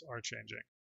variables are changing.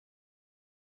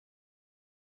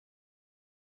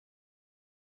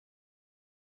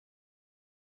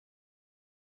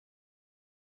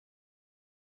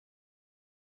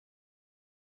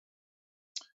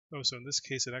 Oh, so in this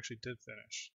case it actually did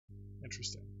finish.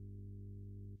 Interesting.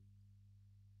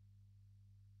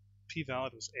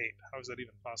 P-valid was 8. How is that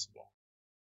even possible?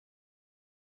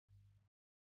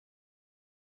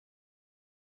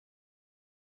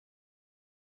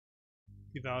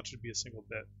 P-valid should be a single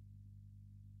bit.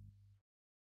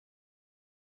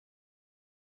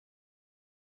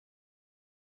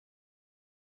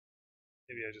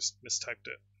 Maybe I just mistyped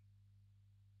it.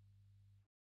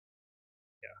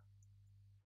 Yeah.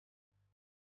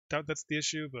 Doubt that's the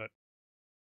issue, but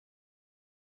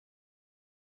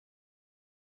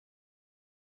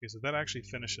okay, so that actually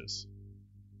finishes.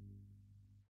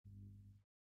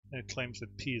 And it claims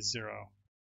that P is 0.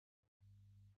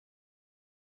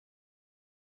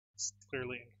 It's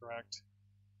clearly incorrect.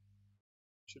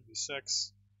 It should be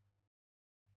 6.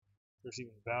 There's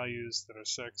even values that are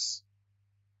 6.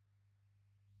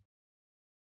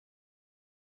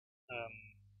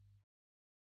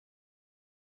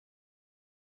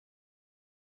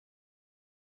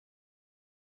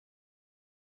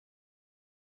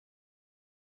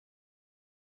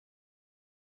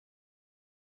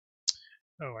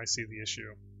 Oh, I see the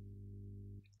issue.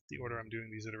 The order I'm doing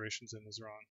these iterations in is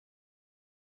wrong.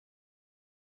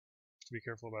 To be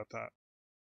careful about that.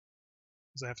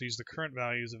 Because I have to use the current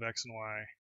values of x and y.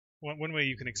 One way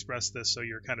you can express this so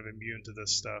you're kind of immune to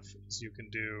this stuff is you can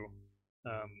do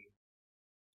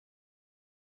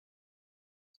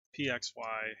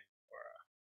pxy, or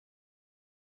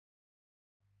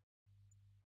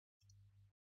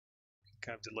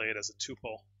kind of delay it as a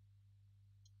tuple.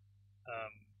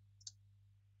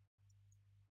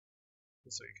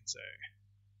 So you can say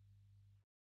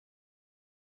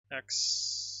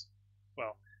x.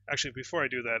 Well, actually, before I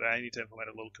do that, I need to implement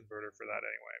a little converter for that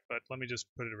anyway. But let me just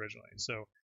put it originally. So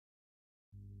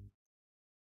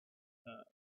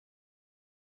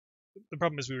the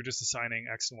problem is we were just assigning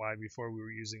x and y before we were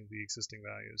using the existing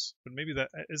values. But maybe that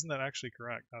isn't that actually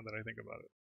correct now that I think about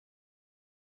it.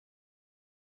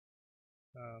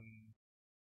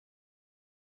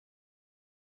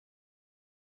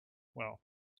 Well,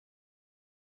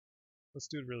 let's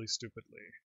do it really stupidly.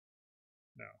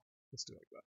 No, let's do it like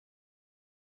that.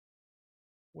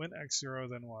 When x0,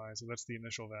 then y, so that's the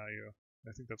initial value.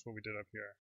 I think that's what we did up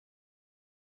here.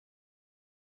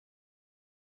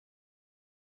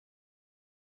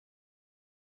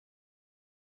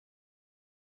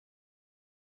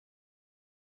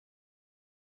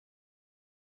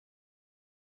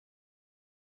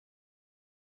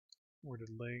 We're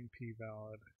delaying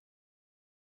p-valid.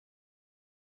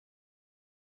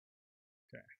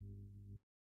 Okay.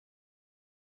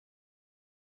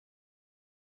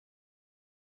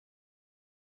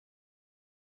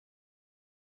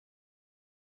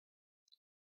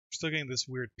 We're still getting this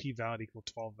weird p-valid equal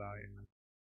 12 value.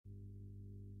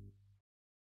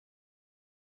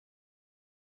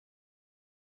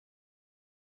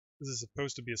 This is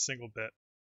supposed to be a single bit.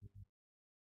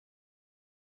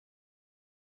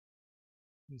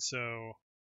 And so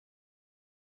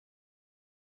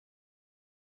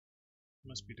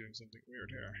must be doing something weird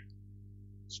here.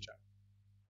 Let's check.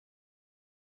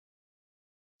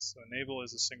 So enable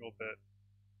is a single bit.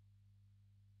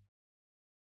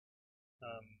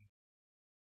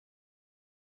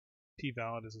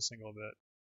 P-valid is a single bit.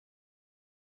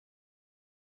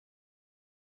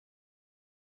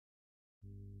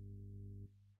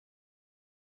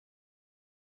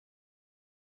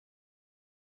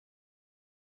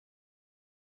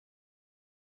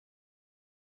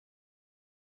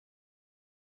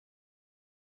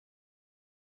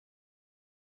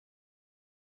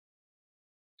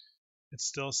 It's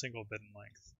still a single bit in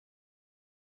length.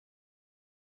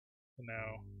 And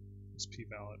now it's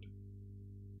p-valid.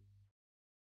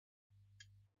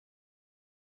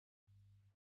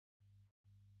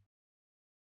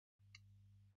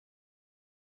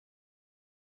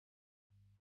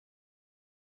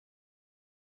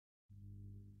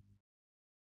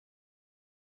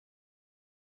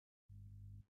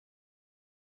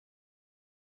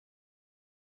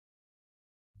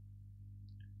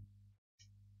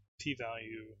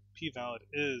 P-valid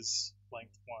is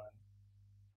length 1.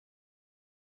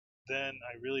 Then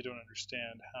I really don't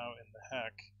understand how in the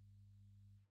heck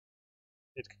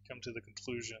it could come to the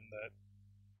conclusion that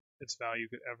its value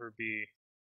could ever be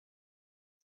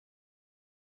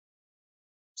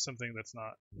something that's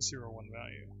not a 0, 1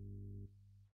 value.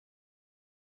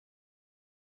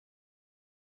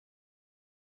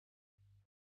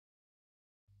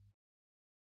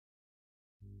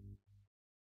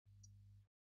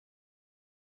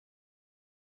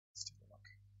 Let's take a look.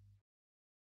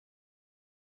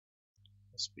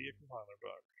 Must be a compiler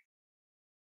bug.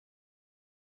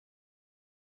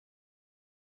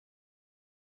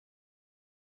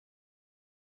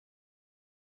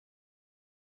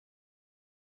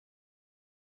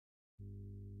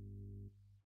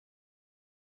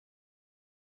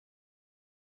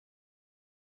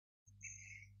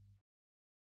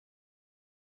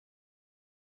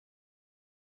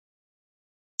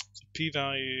 So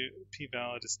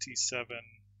p-valid is T7.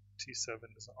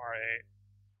 T7 is an R8.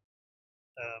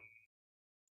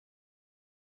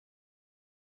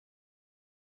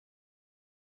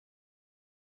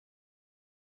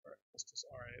 Let's just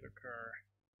R8 occur.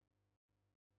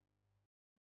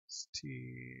 It's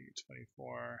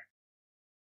T24.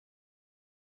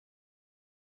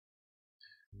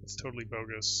 It's totally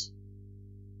bogus.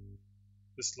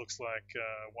 This looks like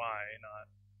Y,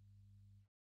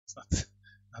 it's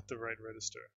not the right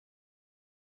register.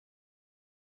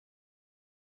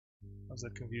 How's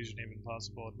that confusion even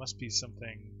possible? It must be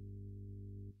something.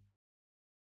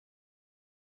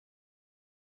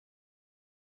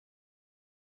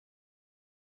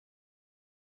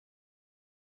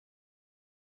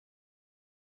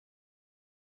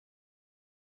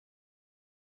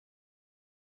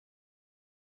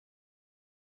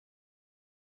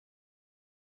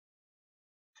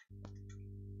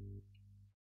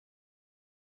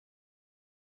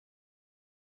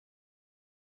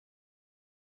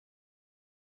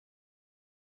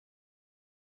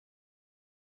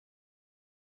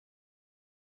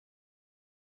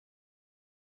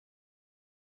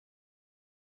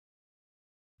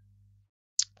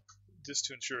 Just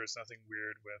to ensure it's nothing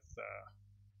weird with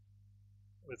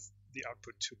the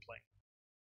output tupling.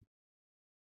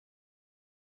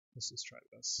 Let's just try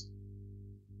this.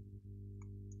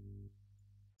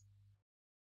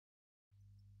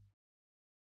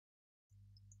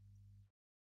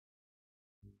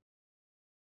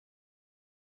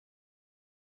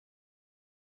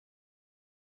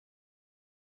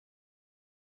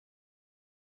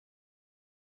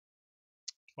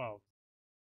 Wow.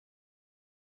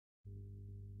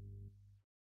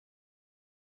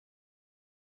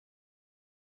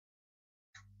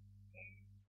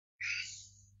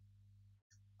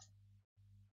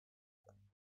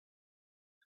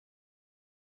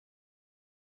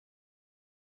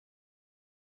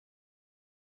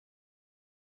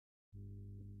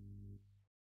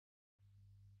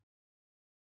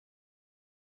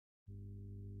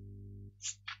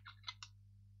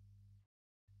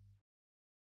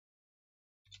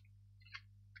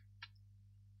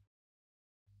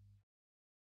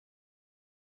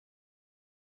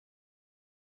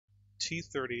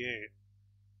 T38.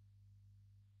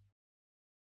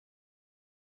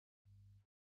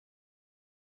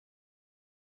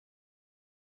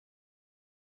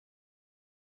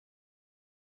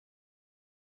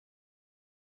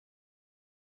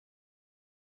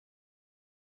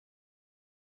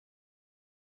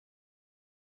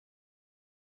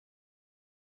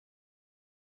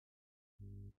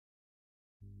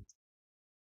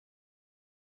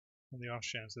 On the off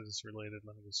chance that it's related,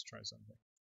 let me just try something.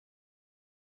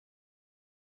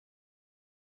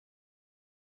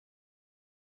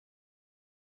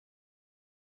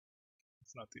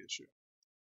 It's not the issue.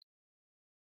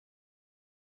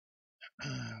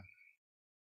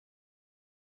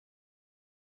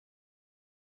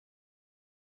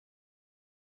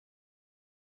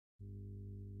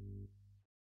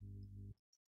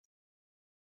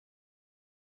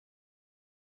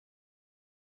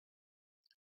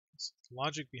 So the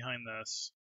logic behind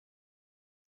this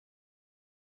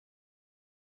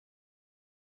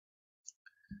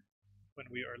when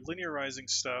we are linearizing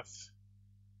stuff,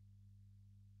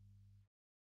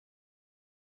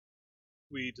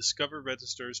 we discover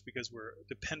registers because we're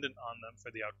dependent on them for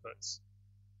the outputs.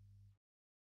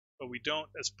 But we don't,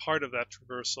 as part of that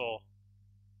traversal,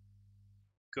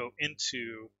 go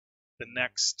into the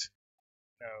next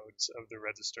nodes of the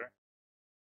register.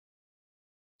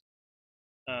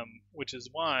 Which is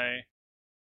why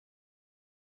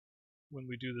when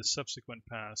we do the subsequent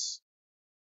pass,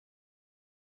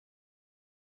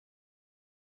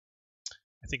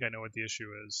 I think I know what the issue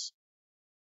is.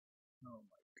 Oh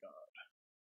my god.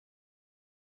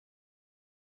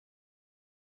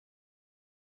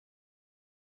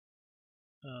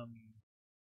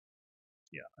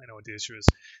 Yeah, I know what the issue is.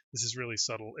 This is really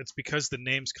subtle. It's because the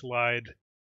names collide.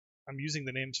 I'm using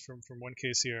the names from one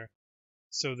case here.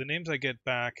 So the names I get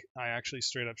back, I actually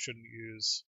straight up shouldn't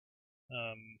use.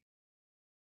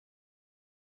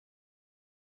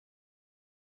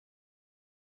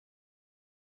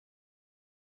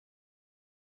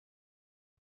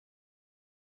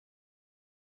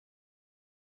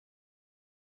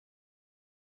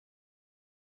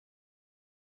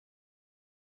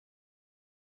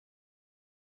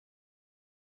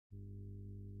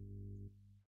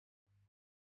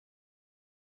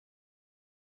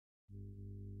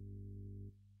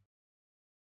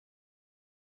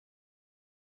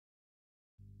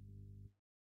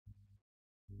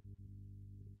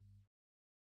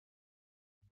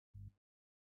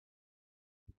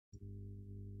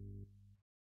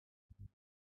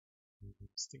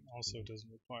 This thing also doesn't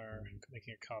require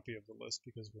making a copy of the list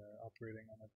because we're operating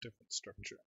on a different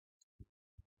structure.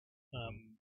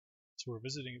 So we're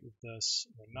visiting it with this.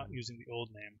 We're not using the old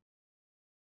name.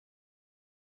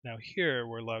 Now here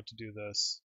we're allowed to do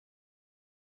this.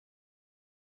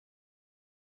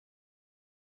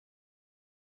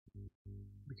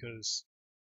 Because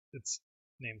it's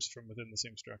names from within the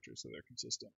same structure, so they're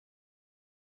consistent.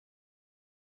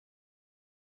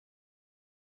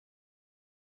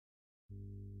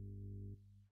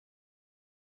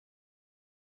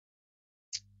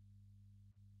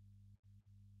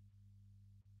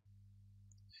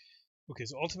 Okay,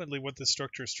 so ultimately what this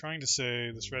structure is trying to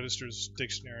say, this registers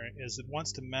dictionary, is it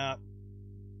wants to map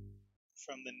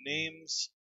from the names.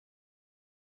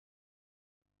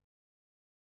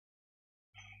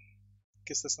 I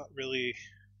guess that's not really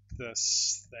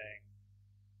this thing.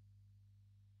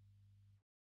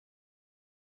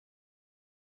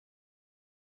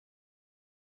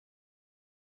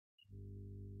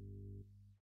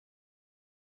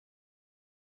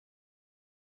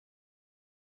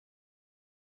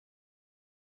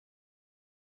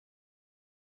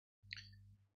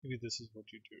 Maybe this is what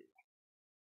you do.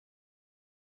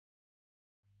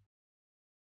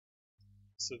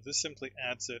 So this simply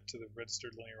adds it to the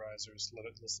registered linearizers, let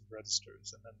it list of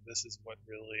registers, and then this is what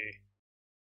really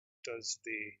does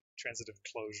the transitive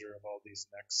closure of all these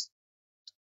next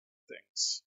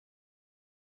things.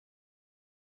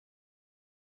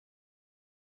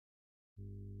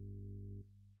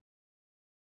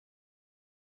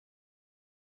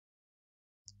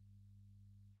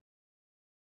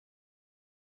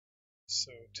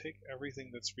 So take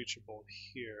everything that's reachable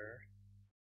here.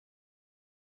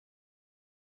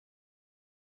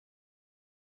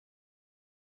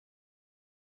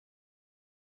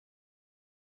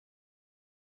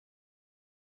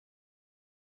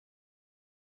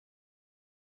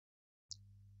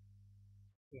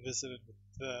 Visit it with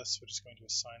this, which is going to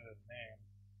assign it a name.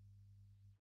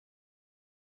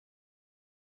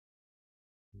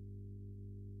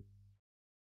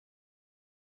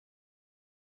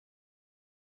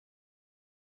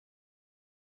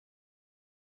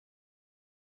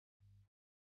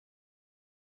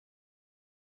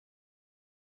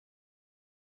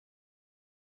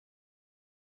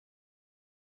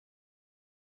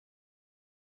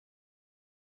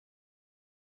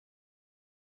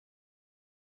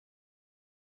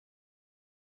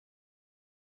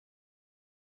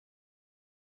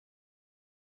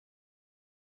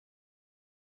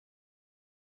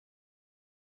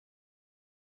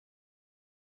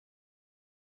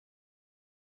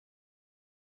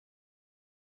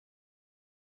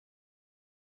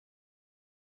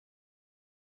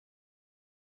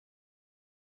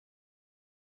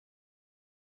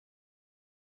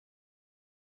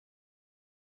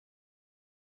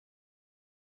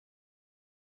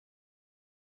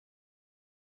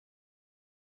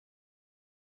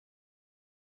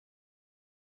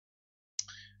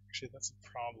 Actually, that's a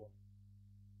problem.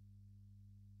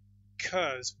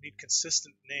 Because we need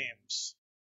consistent names.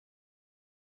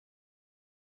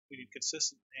 We need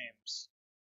consistent names.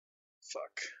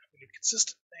 Fuck. We need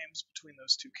consistent names between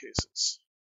those two cases.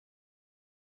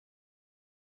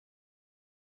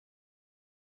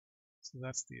 So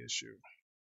that's the issue.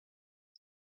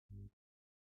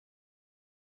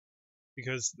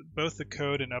 Because both the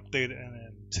code and update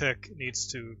and tick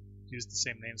needs to use the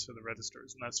same names for the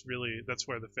registers, and that's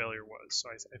where the failure was. So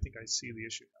I think I see the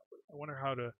issue now, but I wonder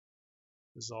how to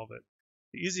resolve it.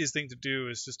 The easiest thing to do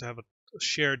is just to have a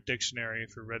shared dictionary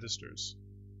for registers.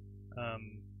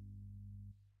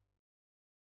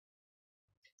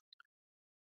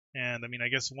 And I mean, I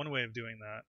guess one way of doing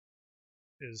that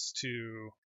is to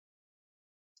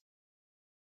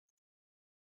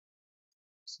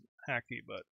hacky,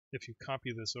 but if you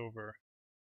copy this over,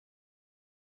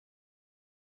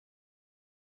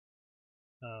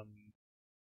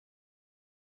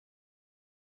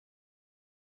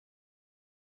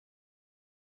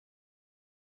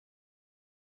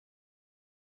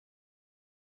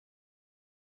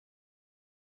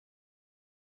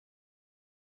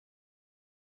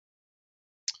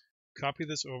 copy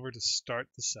this over to start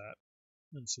the set.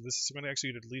 And so this is going to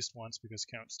execute at least once because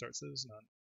count starts as none.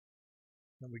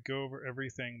 Then we go over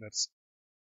everything that's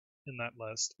in that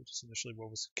list, which is initially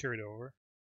what was carried over.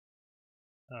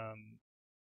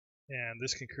 And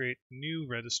this can create new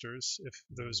registers if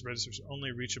those registers are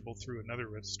only reachable through another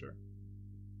register.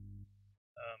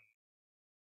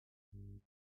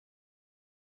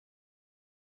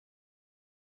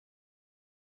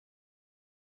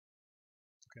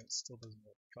 Okay, it still doesn't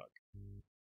work. Fuck.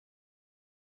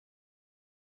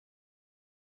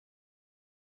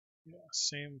 Yeah,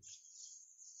 same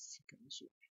fucking issue.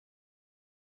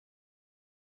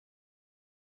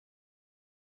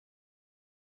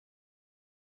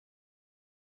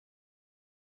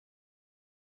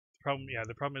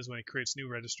 The problem is when it creates new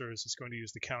registers, it's going to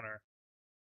use the counter.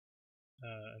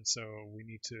 And so we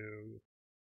need to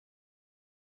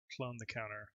clone the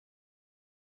counter.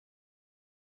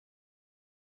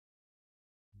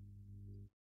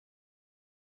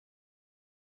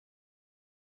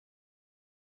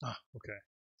 Okay.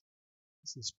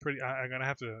 This is pretty. I'm going to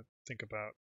have to think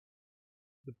about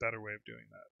the better way of doing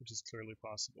that, which is clearly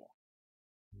possible.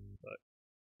 But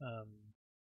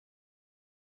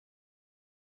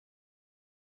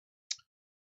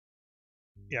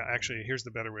yeah, actually, here's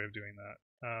the better way of doing that.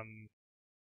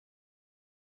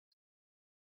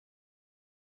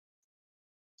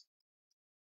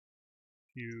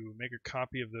 You make a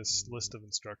copy of this list of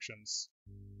instructions,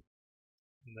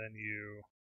 and then you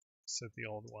set the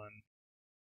old one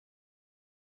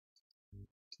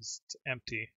to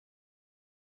empty.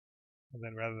 And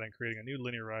then rather than creating a new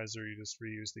linearizer, you just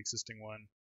reuse the existing one.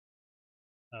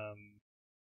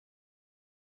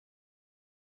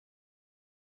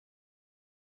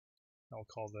 I'll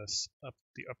call this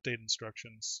the update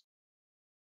instructions.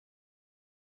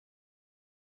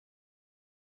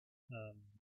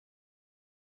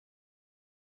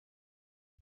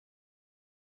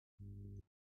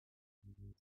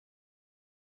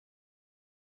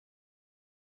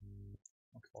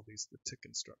 I'll call these the tick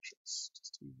instructions,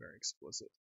 just to be very explicit.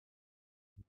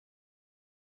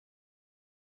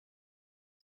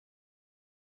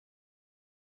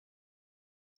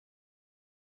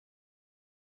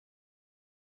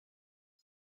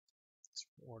 Let's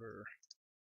order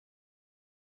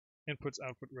inputs,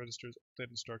 output registers, update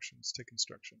instructions, tick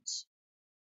instructions.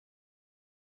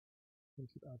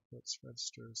 Input, outputs,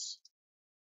 registers,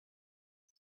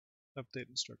 update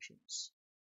instructions,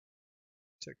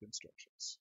 tick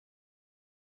instructions.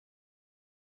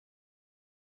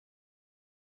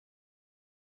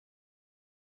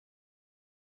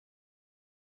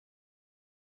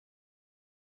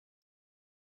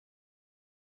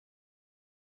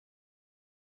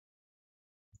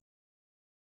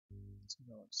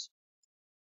 Nodes.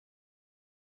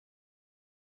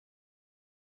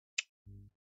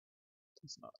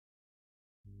 Does not.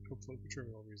 Hopefully for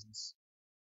trivial reasons.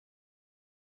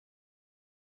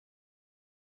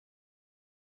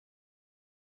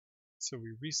 So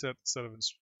we reset the set of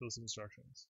those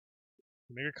instructions.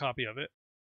 We make a copy of it,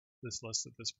 this list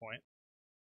at this point,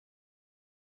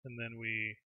 and then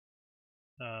we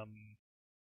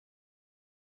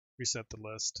reset the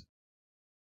list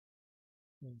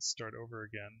and start over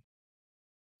again.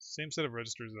 Same set of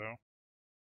registers though.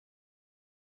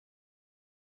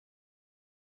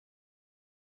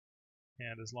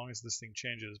 And as long as this thing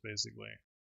changes, basically,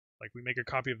 like we make a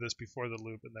copy of this before the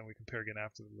loop and then we compare again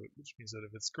after the loop, which means that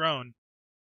if it's grown,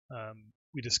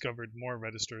 we discovered more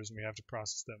registers and we have to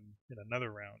process them in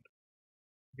another round.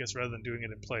 I guess rather than doing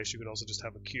it in place, you could also just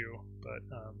have a queue, but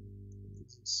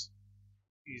this is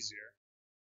easier.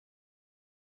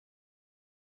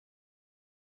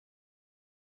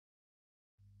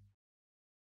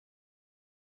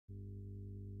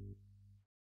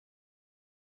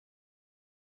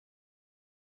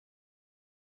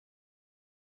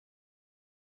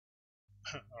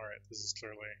 Alright, this is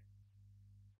clearly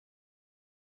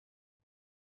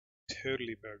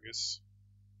totally bogus.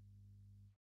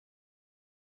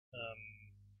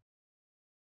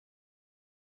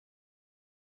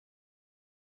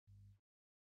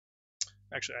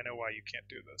 Actually, I know why you can't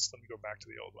do this. Let me go back to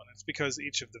the old one. It's because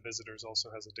each of the visitors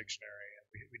also has a dictionary, and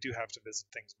we do have to visit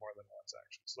things more than once,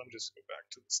 actually. So let me just go back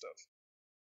to the stuff,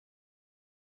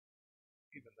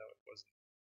 even though it wasn't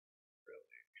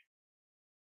really.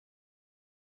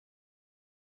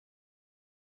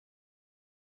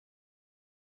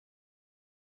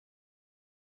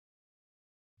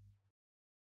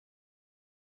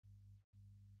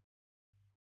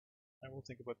 I will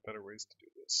think about better ways to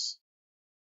do this.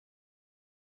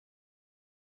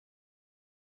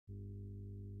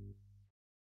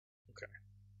 Okay,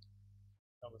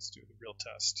 now let's do the real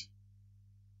test.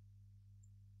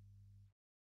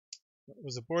 It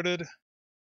was aborted.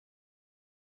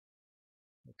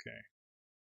 Okay.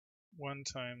 1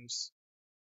 times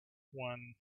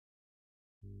 1.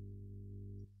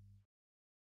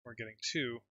 We're getting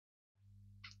 2.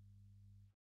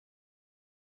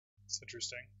 It's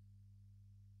interesting.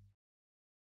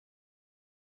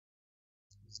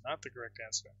 It's not the correct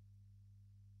answer.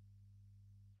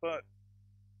 But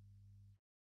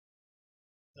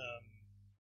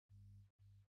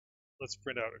let's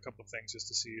print out a couple of things just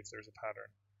to see if there's a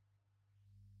pattern.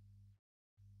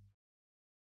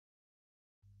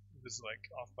 It was like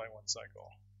off by 1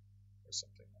 cycle or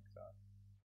something like that.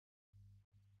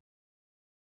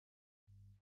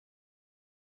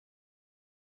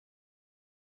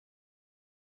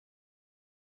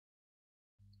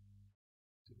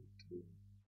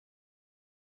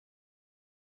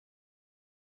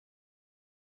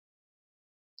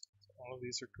 All of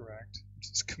these are correct, which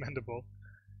is commendable.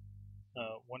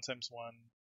 1 times 1,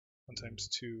 1 times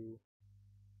 2.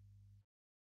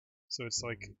 So it's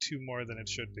like 2 more than it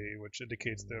should be, which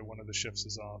indicates that one of the shifts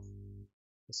is off.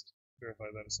 Let's verify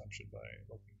that assumption by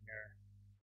looking here.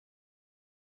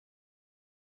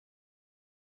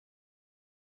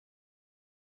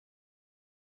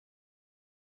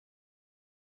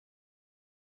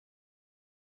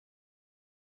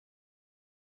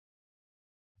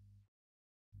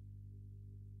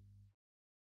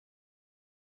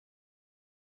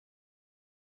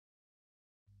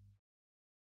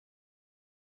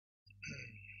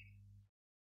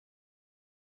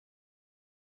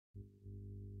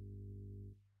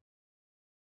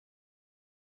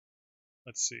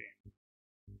 Let's see.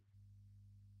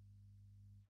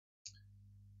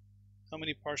 How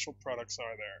many partial products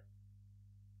are there?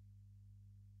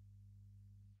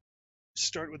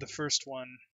 Start with the first one.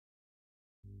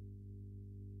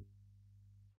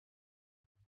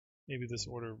 Maybe this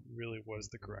order really was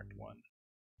the correct one.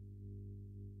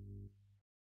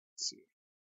 Let's see.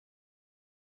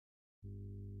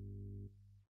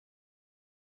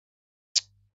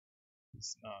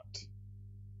 It's not.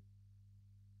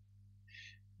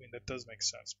 I mean, that does make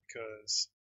sense because,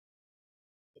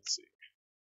 let's see.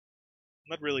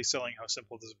 I'm not really selling how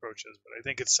simple this approach is, but I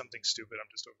think it's something stupid I'm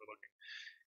just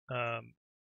overlooking.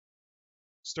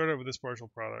 Start out with this partial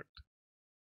product.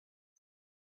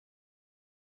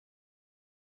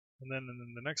 And then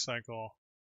in the next cycle,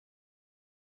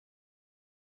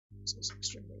 it's also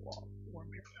extremely warm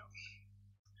here now.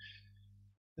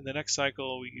 In the next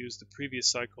cycle, we use the previous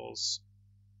cycle's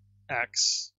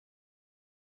x,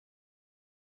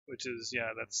 which is,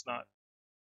 yeah, that's not.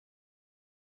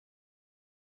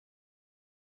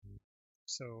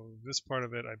 So this part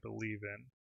of it I believe in.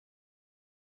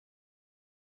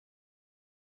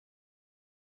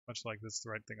 Much like this,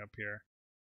 the right thing up here.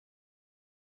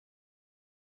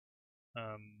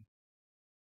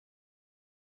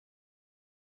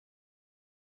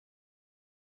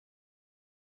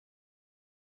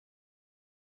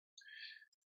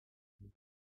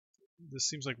 This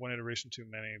seems like one iteration too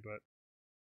many, but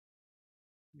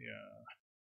yeah.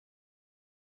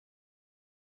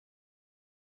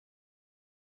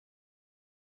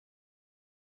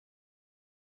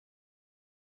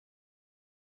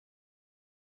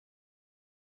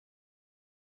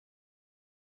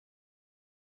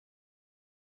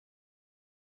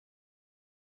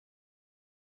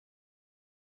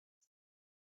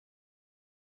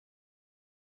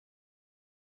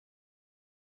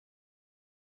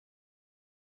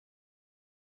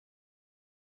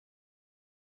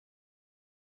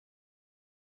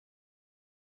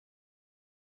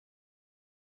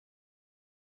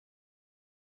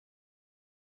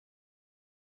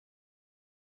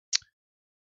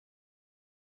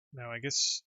 Now I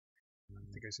guess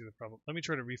I think I see the problem. Let me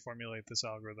try to reformulate this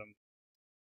algorithm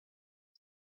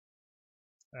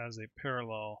as a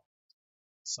parallel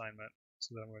assignment.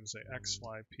 So that I'm going to say x,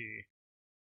 y, p.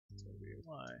 So it'll be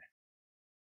y.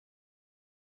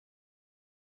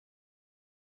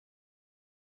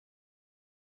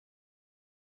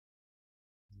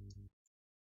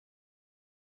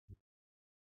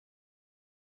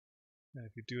 And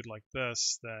if you do it like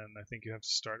this, then I think you have to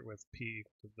start with p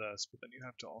equal to this, but then you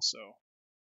have to also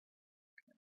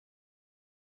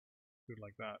do it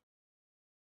like that.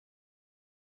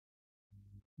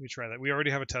 Let me try that. We already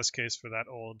have a test case for that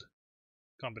old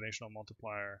combinational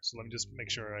multiplier, so let me just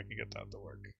make sure I can get that to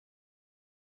work.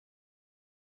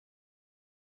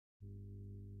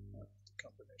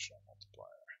 Combinational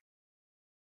multiplier.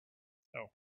 Oh,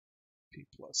 p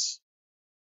plus.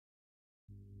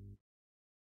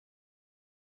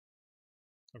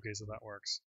 Okay, so that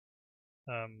works.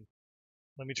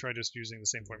 Let me try just using the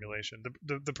same formulation.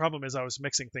 The problem is I was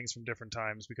mixing things from different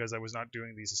times because I was not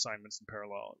doing these assignments in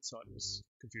parallel, so it was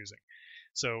confusing.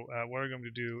 So what I'm going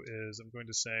to do is I'm going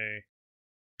to say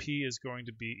p is going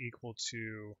to be equal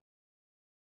to,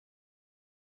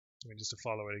 I mean, just to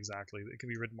follow it exactly, it can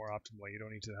be written more optimally. You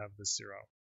don't need to have this 0.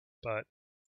 But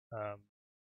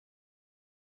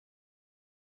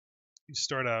you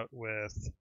start out with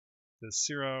this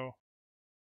 0,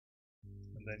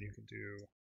 and then you can do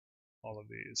all of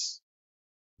these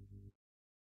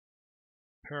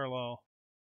parallel.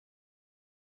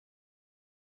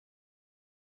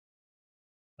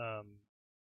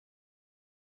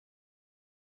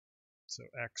 So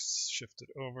x shifted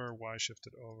over, y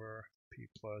shifted over, p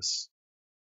plus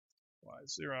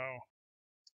y0,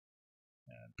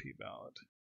 and p valid.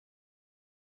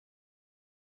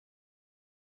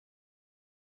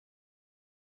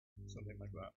 Something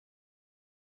like that.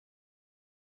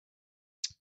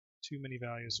 Too many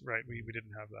values. Right, we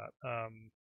didn't have that.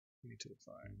 We need to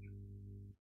define.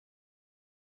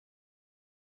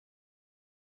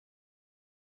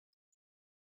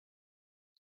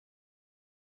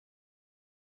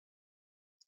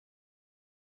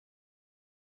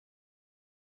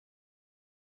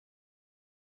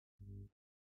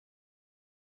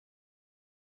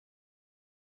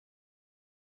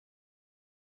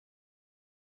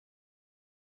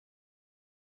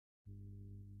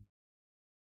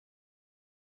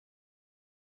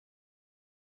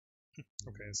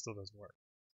 Okay, it still doesn't work.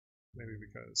 Maybe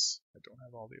because I don't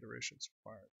have all the iterations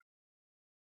required.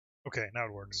 Okay, now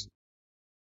it works.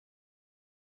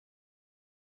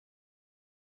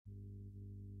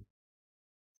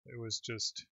 It was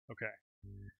just, okay.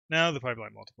 Now the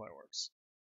pipeline multiplier works.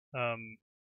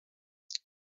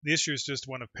 The issue is just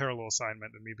one of parallel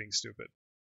assignment and me being stupid.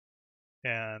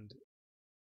 And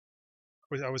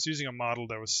I was using a model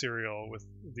that was serial with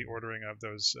the ordering of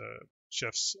those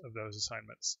shifts of those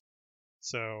assignments.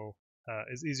 So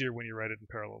it's easier when you write it in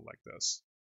parallel like this.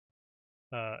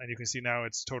 And you can see now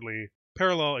it's totally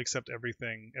parallel, except every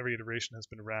iteration has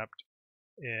been wrapped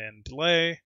in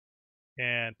delay,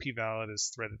 and p-valid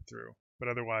is threaded through. But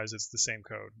otherwise, it's the same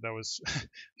code. That was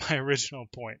my original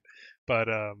point, but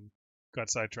got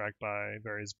sidetracked by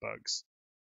various bugs.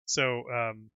 So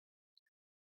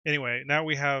anyway, now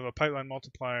we have a pipeline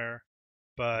multiplier,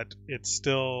 but it's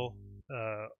still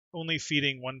only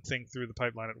feeding one thing through the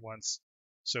pipeline at once.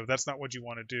 So that's not what you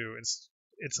want to do. It's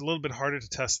a little bit harder to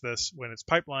test this when it's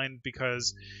pipeline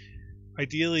because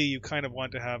ideally you kind of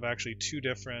want to have actually two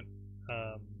different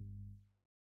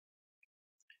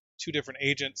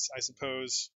agents, I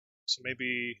suppose. So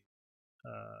maybe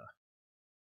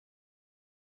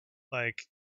like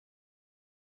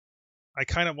I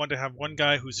kind of want to have one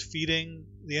guy who's feeding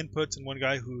the inputs and one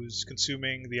guy who's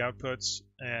consuming the outputs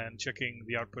and checking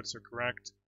the outputs are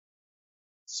correct.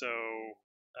 So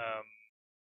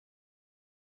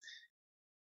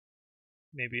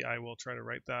maybe I will try to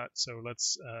write that. So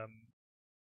let's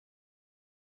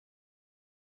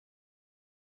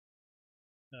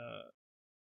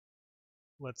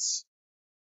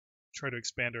try to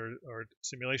expand our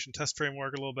simulation test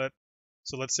framework a little bit.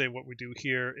 So let's say what we do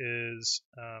here is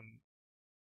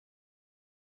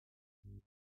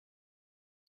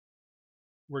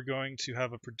we're going to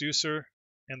have a producer,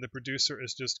 and the producer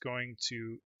is just going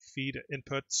to feed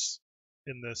inputs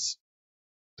in this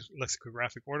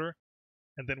lexicographic order.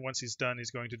 And then once he's done,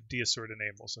 he's going to deassert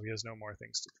enable, so he has no more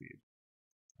things to feed.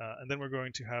 And then we're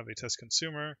going to have a test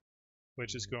consumer,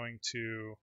 which is going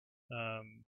to,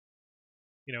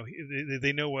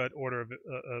 they know what order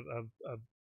of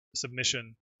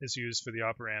submission is used for the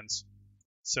operands.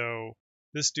 So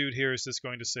this dude here is just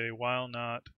going to say while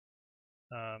not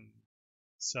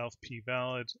self p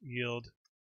valid yield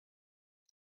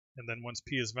And then once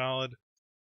P is valid,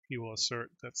 he will assert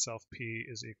that self P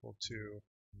is equal to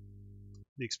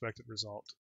the expected result.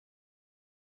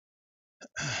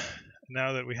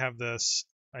 Now that we have this,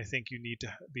 I think you need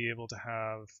to be able to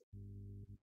have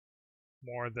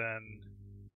more than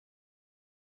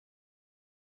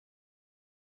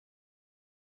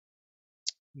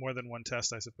one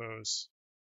test, I suppose.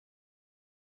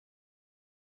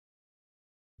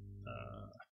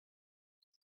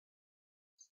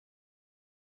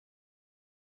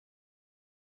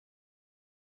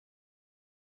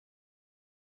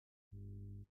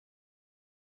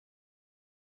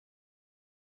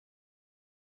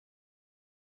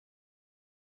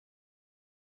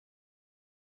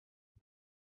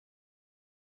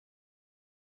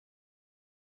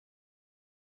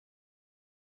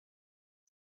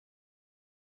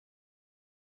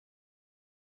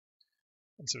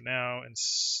 And so now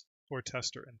for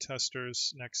tester and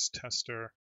testers, next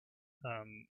tester,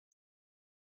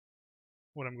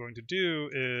 what I'm going to do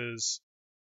is,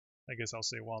 I guess I'll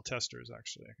say while testers,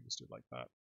 actually. I can just do it like that.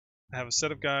 I have a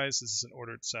set of guys. This is an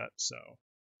ordered set, so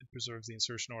it preserves the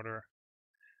insertion order.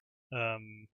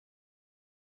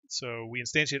 So we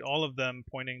instantiate all of them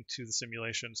pointing to the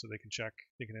simulation so they can check,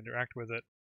 they can interact with it.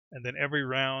 And then every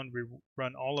round we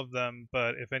run all of them,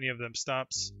 but if any of them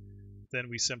stops, then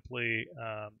we simply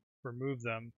remove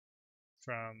them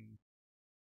from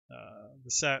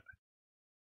the set.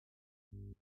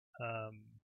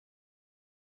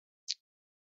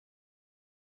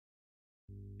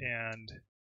 And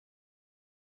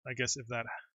I guess if that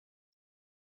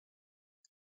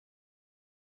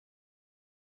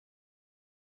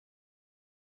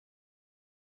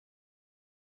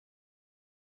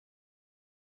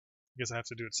I guess I have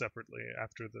to do it separately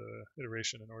after the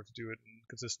iteration in order to do it in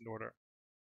consistent order.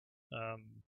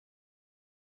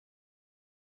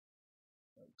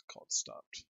 Call it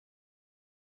stopped.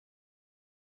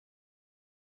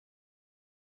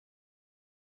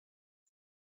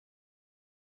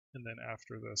 And then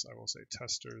after this, I will say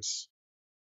testers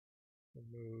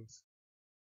remove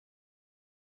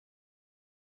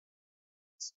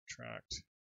subtract.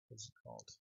 What's it called?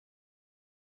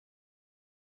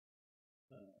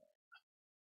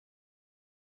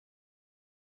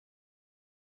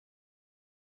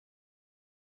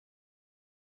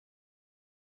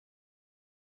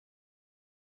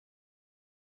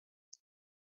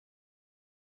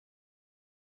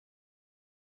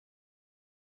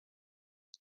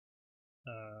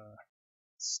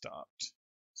 Stopped,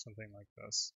 something like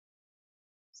this.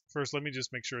 First, let me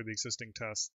just make sure the existing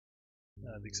tests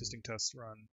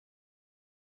run.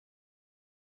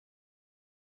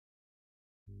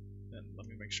 And let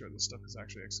me make sure this stuff is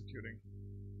actually executing.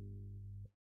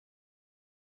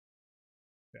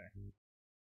 Okay.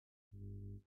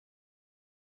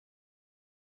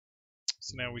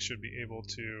 So now we should be able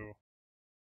to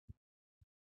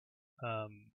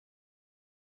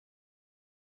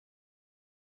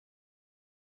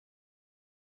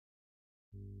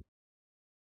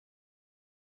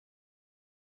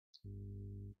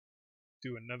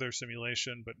do another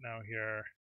simulation, but now here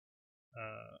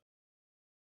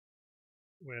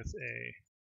with a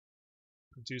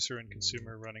producer and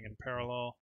consumer running in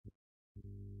parallel.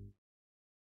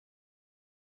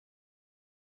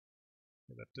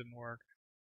 Okay, that didn't work.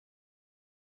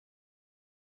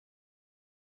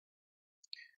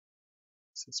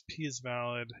 Says P is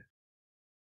valid.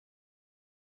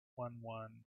 1, 1.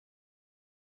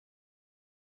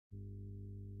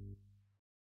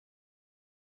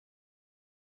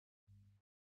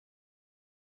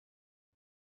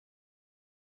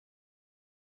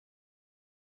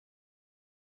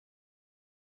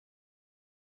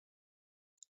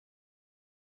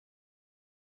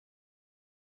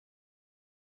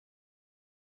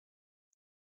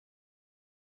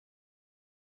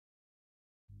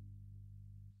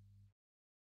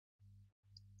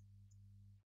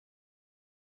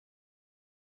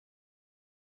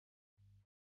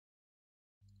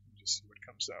 Just see what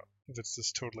comes out. If it's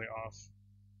just totally off.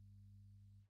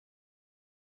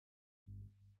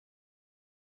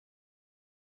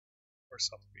 Or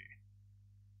self B.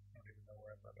 I don't even know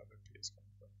where that other P is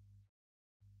coming from.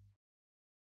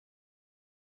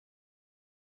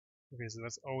 Okay, so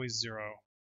that's always 0.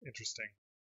 Interesting.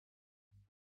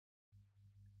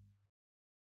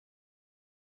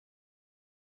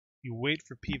 You wait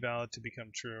for P valid to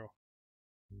become true.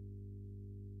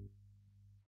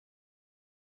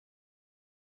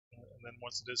 And then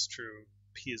once it is true,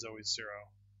 P is always 0.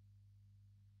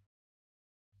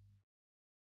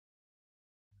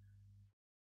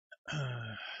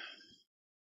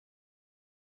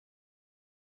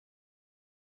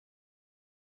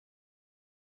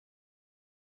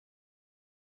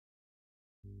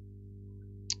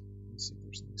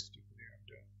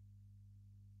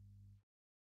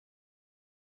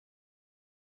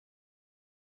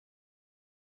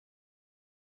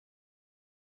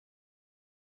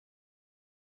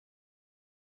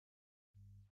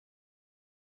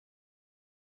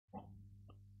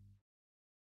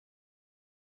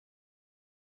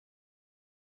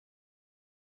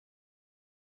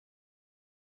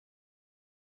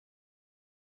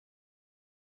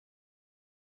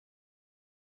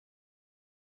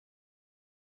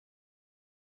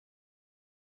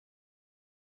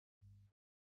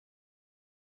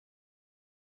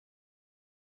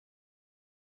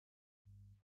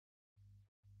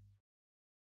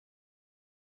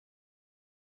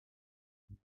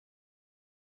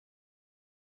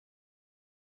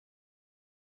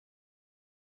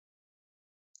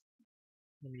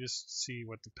 Let me just see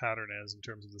what the pattern is in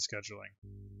terms of the scheduling.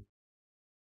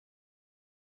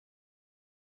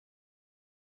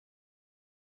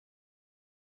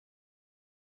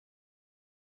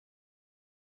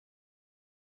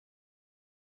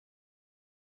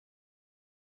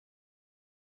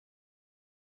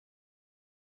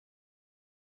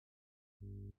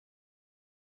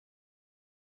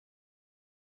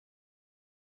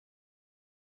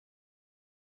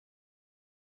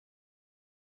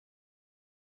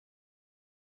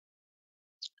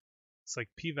 It's like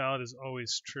p-valid is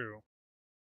always true.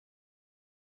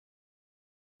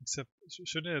 Except,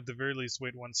 shouldn't it at the very least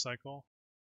wait one cycle?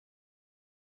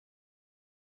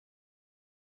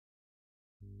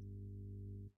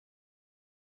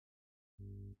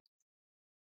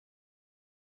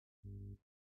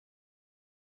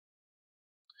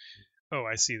 Oh,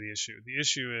 I see the issue. The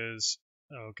issue is,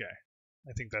 okay,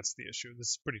 I think that's the issue.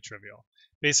 This is pretty trivial.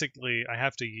 Basically, I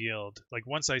have to yield. Like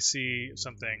once I see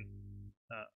something,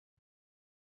 uh,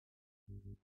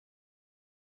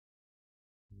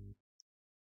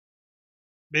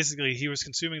 basically he was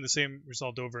consuming the same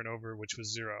result over and over, which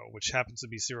was 0, which happens to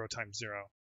be 0 times 0.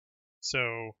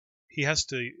 So he has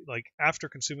to, like, after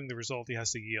consuming the result, he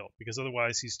has to yield, because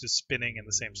otherwise he's just spinning in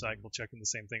the same cycle, checking the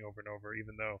same thing over and over,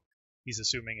 even though he's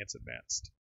assuming it's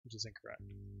advanced, which is incorrect.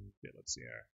 Okay, let's see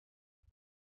here.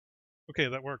 Okay,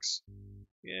 that works.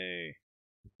 Yay.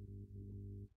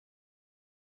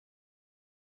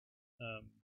 Um,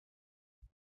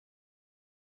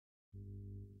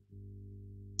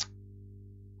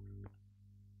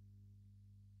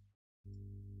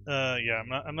 yeah,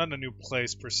 I'm not in a new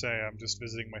place per se. I'm just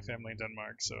visiting my family in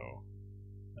Denmark, so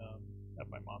at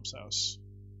my mom's house.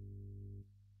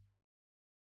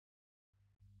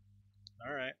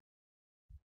 All right.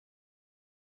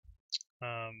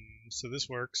 Um, so this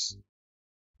works.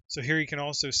 So here you can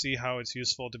also see how it's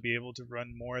useful to be able to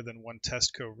run more than one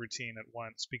test coroutine at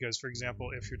once. Because, for example,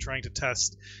 if you're trying to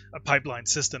test a pipeline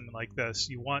system like this,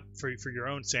 you want, for your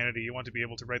own sanity, you want to be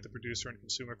able to write the producer and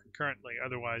consumer concurrently.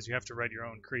 Otherwise, you have to write your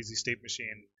own crazy state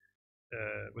machine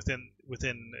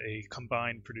within a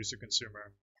combined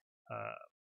producer-consumer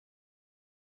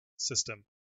system.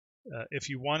 If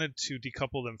you wanted to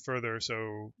decouple them further,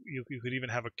 so you could even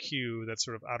have a queue that's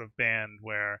sort of out of band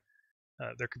where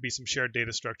there could be some shared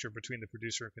data structure between the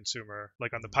producer and consumer,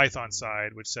 like on the Python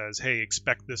side, which says, hey,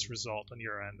 expect this result on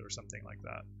your end or something like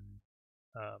that.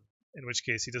 In which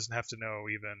case, he doesn't have to know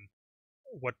even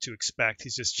what to expect.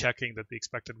 He's just checking that the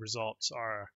expected results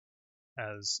are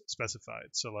as specified.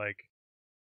 So, like,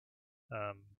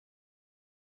 um,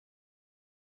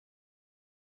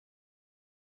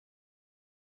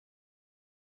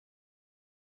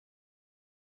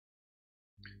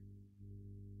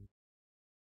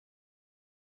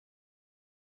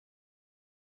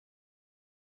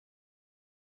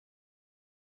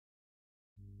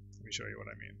 let me show you what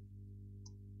I mean.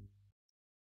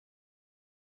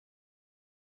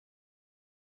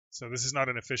 So this is not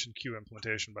an efficient queue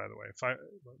implementation, by the way.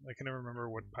 I can never remember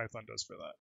what Python does for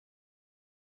that.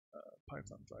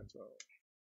 Python 5.0.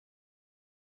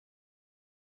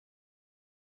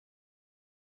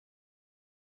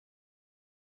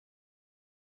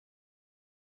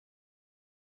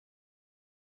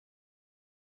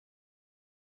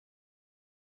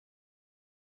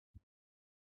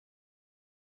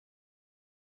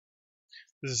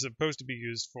 This is supposed to be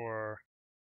used for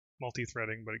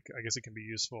multi-threading, but I guess it can be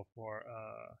useful for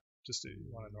just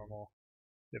you want a normal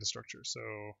data structure. So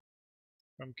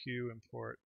from queue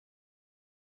import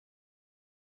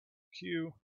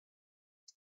queue.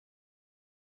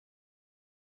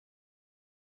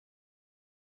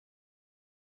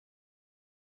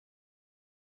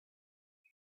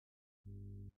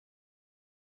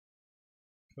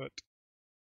 Put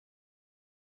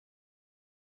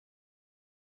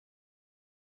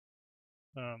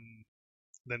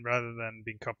then rather than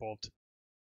being coupled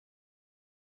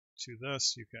to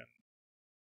this, you can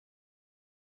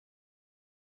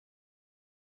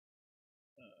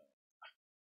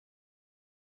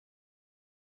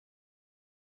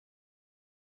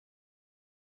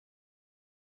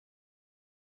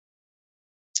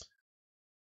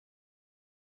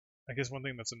I guess one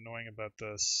thing that's annoying about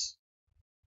this,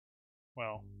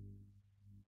 well,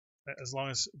 as long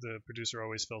as the producer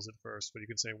always fills it first, but you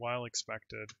can say while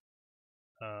expected,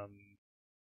 um,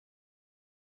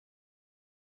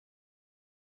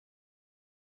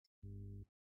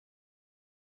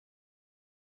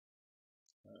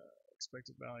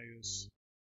 expected values,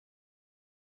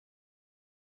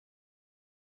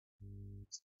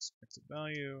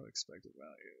 expected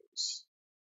values.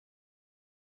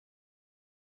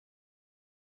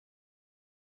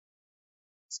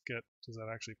 Let's get, does that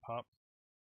actually pop?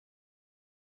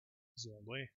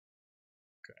 Presumably.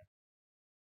 Okay.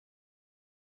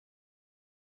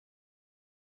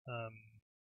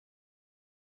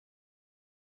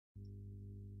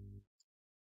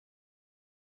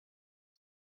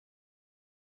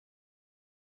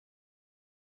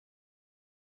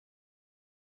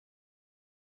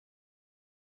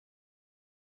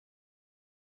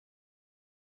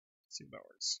 See if that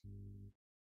works.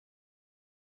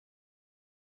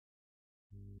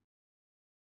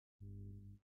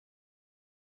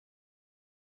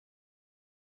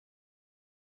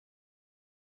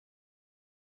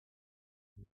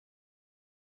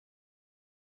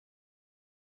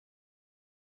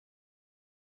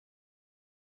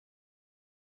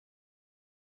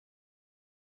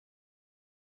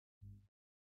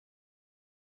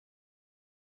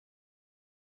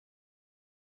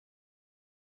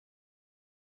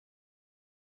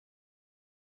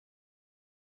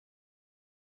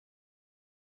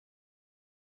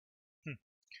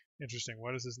 Interesting.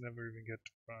 Why does this never even get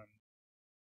to run?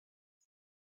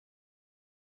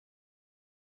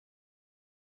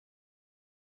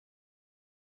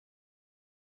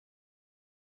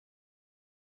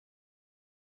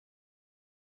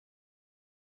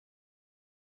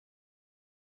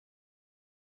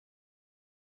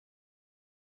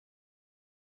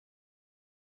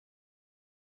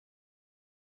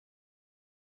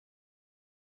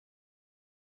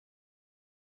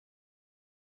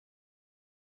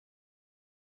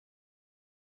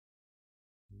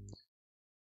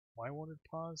 Why won't it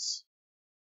pause?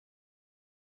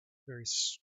 Very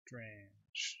strange.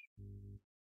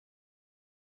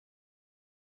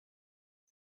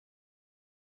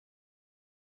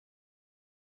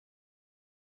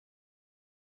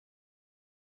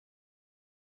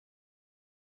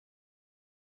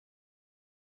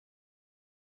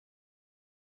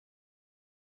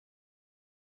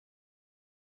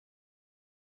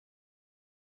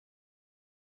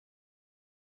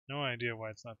 No idea why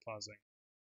it's not pausing.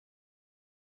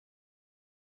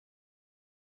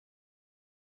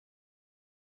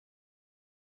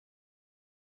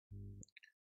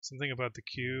 Something about the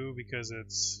queue because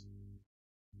it's...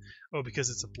 Oh, because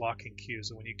it's a blocking queue,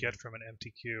 so when you get from an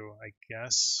empty queue, I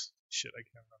guess... Shit, I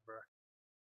can't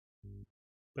remember.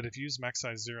 But if you use max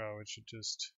size 0, it should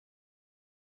just...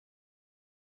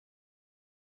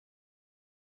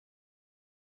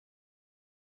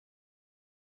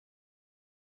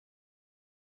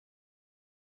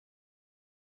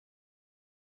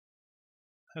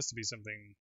 Has to be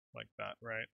something like that,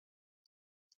 right?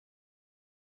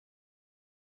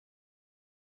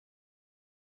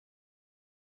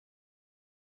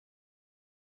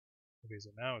 Okay, so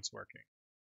now it's working.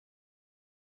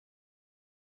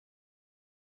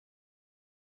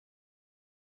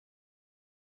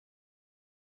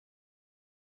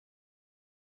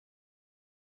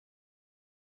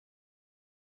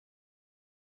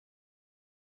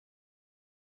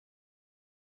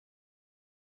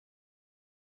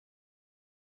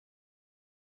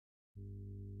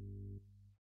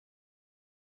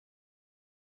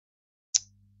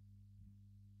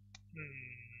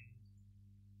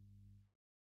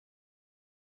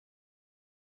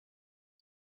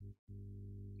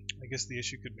 I guess the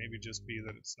issue could maybe just be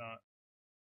that it's not...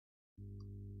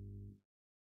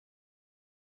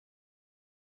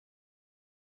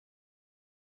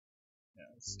 Yeah,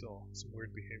 it's still some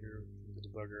weird behavior from the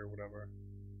debugger or whatever.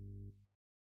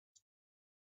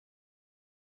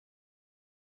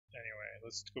 Anyway,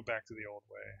 let's go back to the old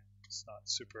way. It's not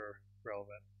super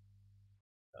relevant.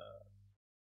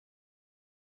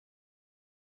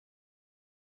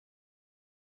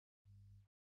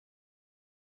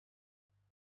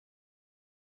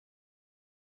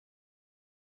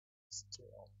 Let's do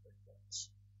all the big ones.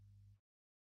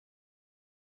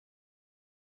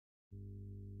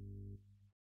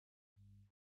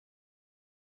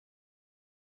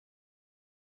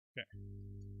 Okay.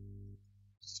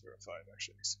 Just verify it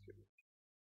actually executed.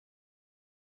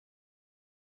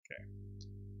 Okay.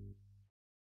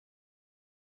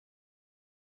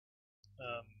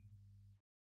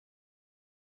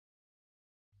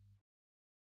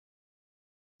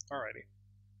 Alrighty.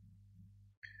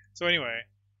 So anyway,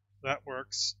 that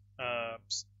works.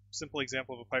 Simple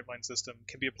example of a pipeline system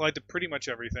can be applied to pretty much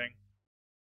everything.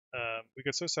 We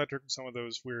got so sidetracked with some of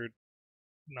those weird,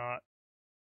 not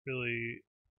really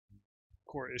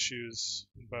core issues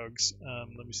and bugs.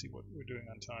 Let me see what we're doing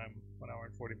on time. 1 hour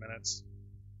and 40 minutes.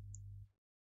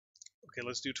 Okay,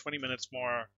 let's do 20 minutes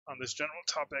more on this general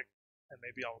topic, and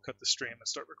maybe I'll cut the stream and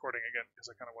start recording again because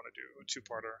I kind of want to do a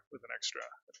two-parter with an extra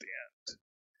at the end.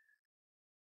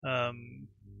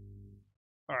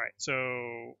 All right,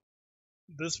 so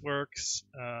this works,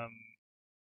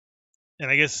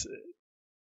 and I guess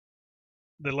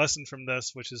the lesson from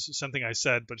this, which is something I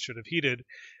said but should have heeded,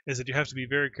 is that you have to be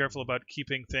very careful about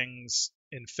keeping things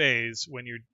in phase when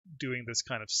you're doing this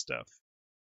kind of stuff.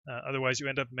 Otherwise, you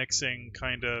end up mixing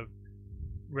kind of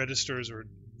registers or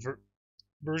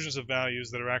versions of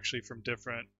values that are actually from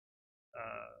different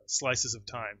slices of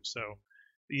time. So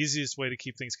the easiest way to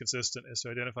keep things consistent is to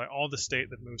identify all the state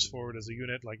that moves forward as a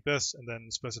unit like this, and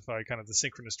then specify kind of the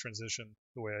synchronous transition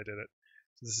the way I did it.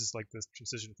 So this is like this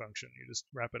transition function. You just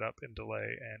wrap it up in delay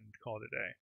and call it a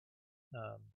day.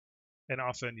 And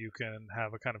often you can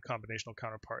have a kind of combinational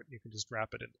counterpart. You can just wrap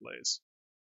it in delays.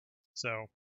 So,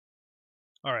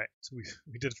 all right, so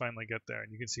we did finally get there,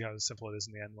 and you can see how simple it is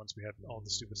in the end once we had all the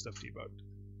stupid stuff debugged.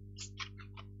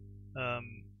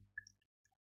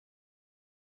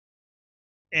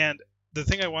 And the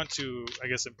thing I want to, I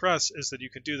guess, impress is that you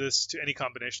can do this to any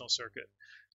combinational circuit.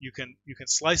 You can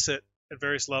slice it at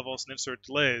various levels and insert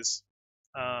delays,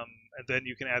 and then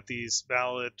you can add these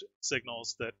valid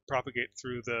signals that propagate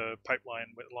through the pipeline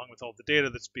along with all the data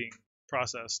that's being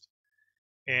processed.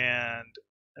 And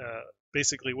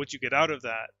basically what you get out of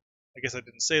that, I guess I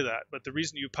didn't say that, but the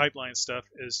reason you pipeline stuff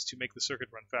is to make the circuit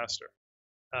run faster.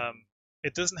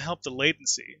 It doesn't help the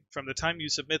latency. From the time you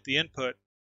submit the input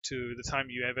to the time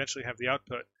you eventually have the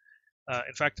output,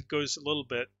 in fact, it goes a little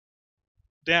bit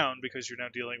down because you're now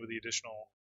dealing with the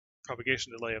additional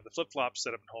propagation delay of the flip-flop,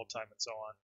 setup and hold time, and so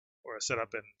on, or a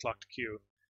setup and clock to queue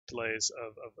delays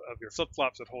of your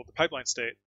flip-flops that hold the pipeline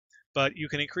state. But you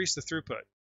can increase the throughput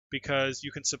because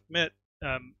you can submit,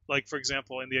 like for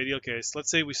example, in the ideal case,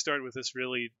 let's say we start with this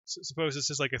really, suppose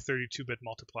this is like a 32-bit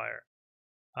multiplier,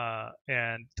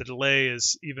 and the delay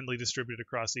is evenly distributed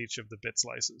across each of the bit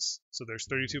slices. So there's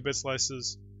 32 bit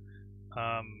slices,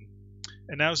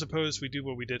 and now suppose we do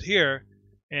what we did here,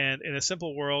 and in a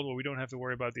simple world where we don't have to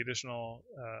worry about the additional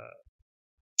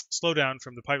slowdown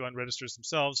from the pipeline registers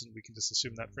themselves, and we can just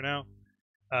assume that for now,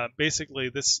 basically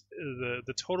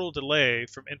the total delay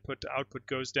from input to output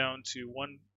goes down to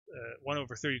 1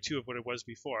 over 32 of what it was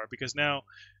before, because now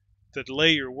the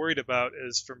delay you're worried about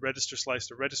is from register slice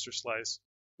to register slice,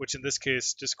 which in this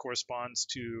case just corresponds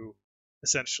to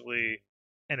essentially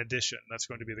an addition. That's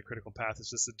going to be the critical path, is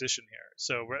this addition here.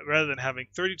 So rather than having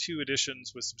 32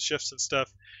 additions with some shifts and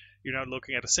stuff, you're now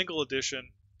looking at a single addition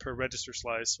per register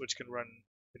slice, which can run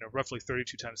roughly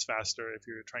 32 times faster if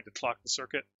you're trying to clock the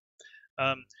circuit.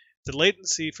 The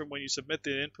latency from when you submit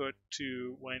the input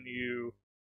to when you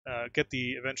get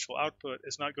the eventual output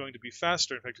is not going to be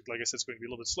faster. In fact, like I said, it's going to be a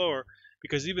little bit slower,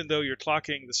 because even though you're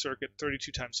clocking the circuit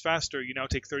 32 times faster, you now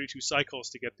take 32 cycles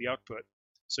to get the output.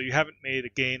 So you haven't made a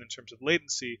gain in terms of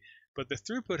latency, but the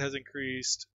throughput has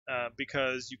increased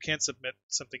because you can't submit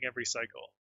something every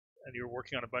cycle, and you're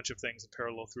working on a bunch of things in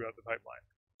parallel throughout the pipeline.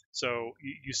 So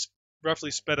you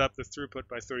roughly sped up the throughput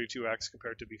by 32x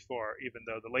compared to before, even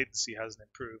though the latency hasn't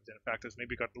improved, and in fact has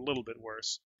maybe gotten a little bit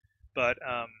worse. But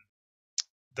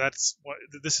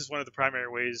this is one of the primary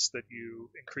ways that you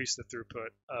increase the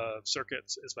throughput of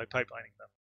circuits, is by pipelining them.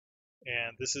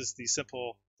 And this is the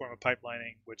simple form of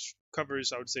pipelining, which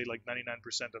covers, I would say, like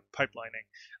 99% of pipelining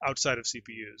outside of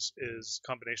CPUs, is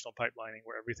combinational pipelining,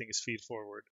 where everything is feed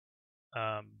forward.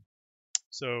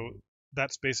 So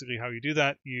that's basically how you do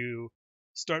that. You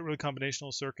start with a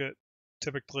combinational circuit,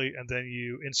 typically, and then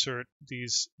you insert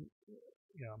these,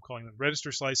 I'm calling them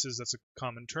register slices. That's a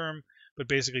common term, but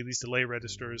basically these delay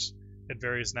registers at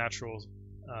various natural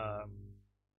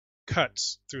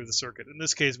cuts through the circuit. In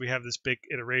this case, we have this big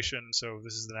iteration, so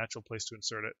this is the natural place to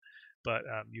insert it, but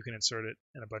you can insert it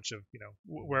in a bunch of,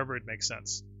 wherever it makes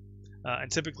sense.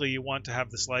 And typically you want to have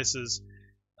the slices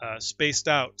spaced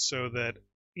out so that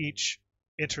each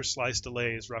inter-slice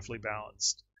delay is roughly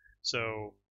balanced.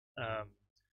 So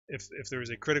if there is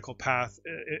a critical path,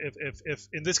 if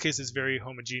in this case it's very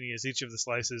homogeneous, each of the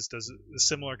slices does a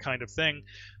similar kind of thing,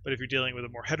 but if you're dealing with a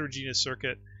more heterogeneous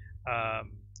circuit,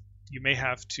 you may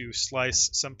have to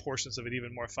slice some portions of it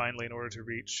even more finely in order to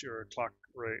reach your clock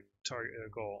rate target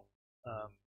goal,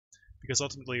 because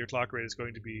ultimately your clock rate is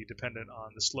going to be dependent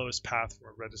on the slowest path from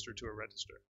a register to a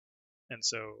register, and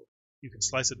so you can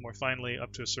slice it more finely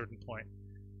up to a certain point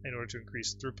in order to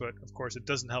increase throughput. Of course, it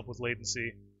doesn't help with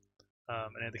latency.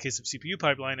 And in the case of CPU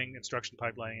pipelining, instruction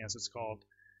pipelining as it's called,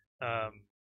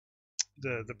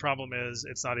 the problem is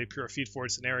it's not a pure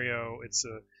feed-forward scenario. It's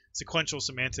a sequential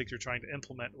semantic you're trying to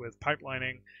implement with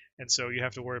pipelining, and so you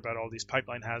have to worry about all these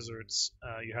pipeline hazards.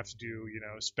 You have to do,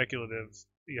 speculative.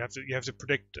 You have to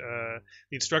predict the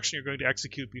instruction you're going to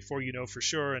execute before you know for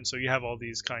sure, and so you have all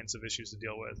these kinds of issues to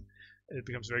deal with. It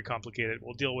becomes very complicated.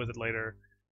 We'll deal with it later.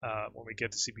 when we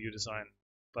get to CPU design.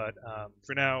 But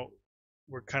for now,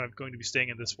 we're kind of going to be staying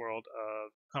in this world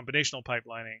of combinational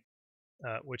pipelining,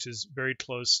 which is very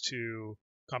close to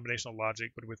combinational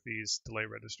logic, but with these delay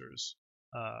registers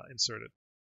inserted.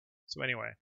 So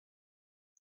anyway,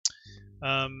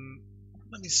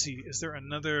 let me see. Is there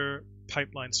another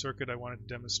pipeline circuit I wanted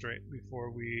to demonstrate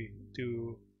before we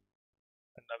do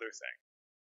another thing?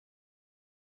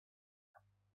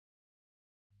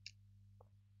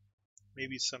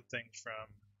 Maybe something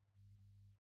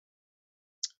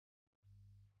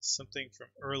from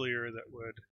earlier that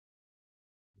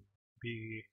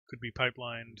could be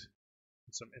pipelined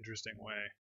in some interesting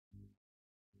way.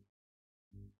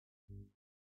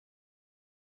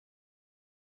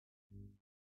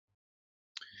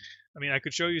 I mean, I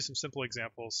could show you some simple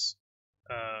examples.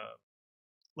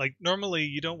 Like normally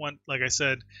you don't want, like I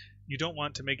said, you don't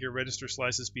want to make your register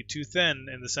slices be too thin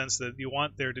in the sense that you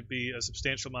want there to be a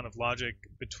substantial amount of logic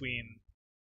between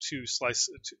two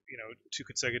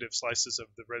consecutive slices of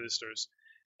the registers.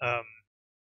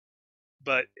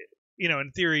 But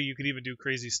in theory, you could even do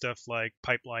crazy stuff like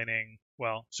pipelining.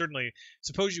 Well, certainly,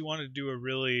 suppose you wanted to do a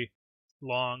really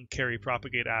long carry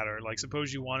propagate adder. Like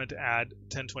suppose you wanted to add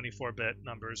 1024-bit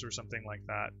numbers or something like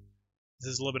that.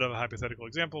 This is a little bit of a hypothetical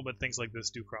example, but things like this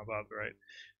do crop up, right?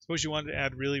 Suppose you wanted to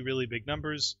add really, really big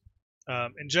numbers.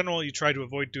 In general, you try to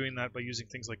avoid doing that by using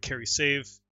things like carry save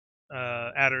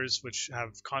adders, which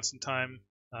have constant time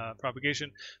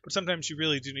propagation. But sometimes you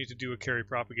really do need to do a carry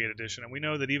propagate addition. And we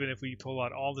know that even if we pull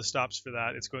out all the stops for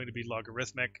that, it's going to be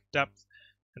logarithmic depth.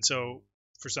 And so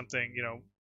for something,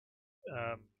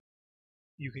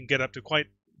 you can get up to quite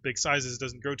big sizes. It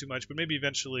doesn't grow too much, but maybe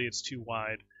eventually it's too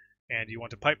wide, and you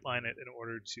want to pipeline it in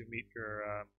order to meet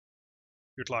your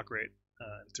clock rate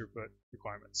and throughput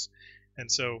requirements.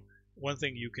 And so one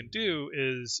thing you can do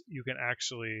is you can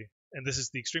actually, and this is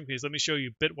the extreme case, let me show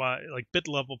you bit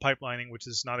level pipelining, which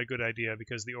is not a good idea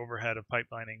because the overhead of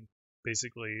pipelining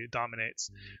basically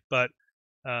dominates. But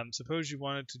suppose you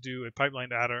wanted to do a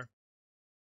pipelined adder.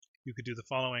 You could do the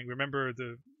following. Remember,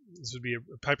 this would be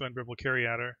a pipeline variable carry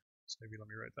adder. So maybe let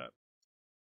me write that.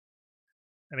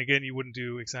 And again, you wouldn't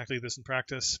do exactly this in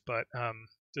practice, but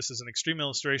this is an extreme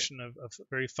illustration of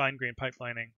very fine-grained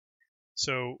pipelining.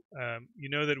 So you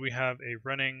know that we have a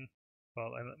running,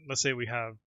 well, and let's say we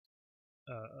have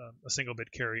a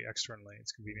single-bit carry externally.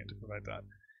 It's convenient to provide that.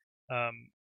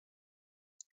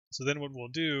 So then what we'll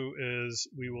do is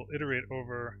we will iterate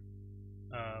over.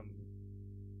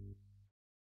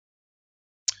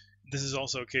 This is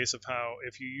also a case of how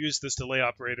if you use this delay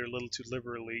operator a little too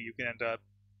liberally, you can end up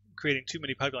creating too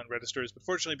many pipeline registers. But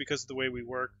fortunately, because of the way we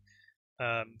work,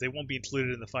 they won't be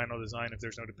included in the final design if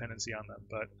there's no dependency on them.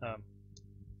 But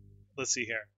let's see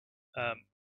here.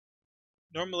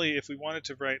 Normally, if we wanted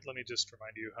to write, let me just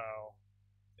remind you how,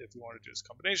 if we want to do this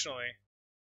combinationally,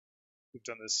 we've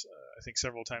done this, I think,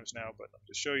 several times now, but let me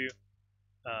just show you.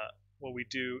 What we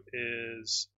do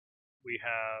is we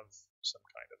have some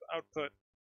kind of output,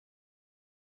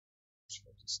 which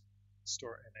we'll just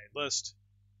store in a list.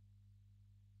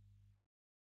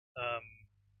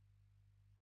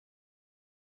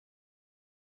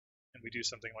 And we do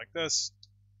something like this,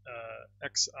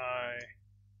 xi,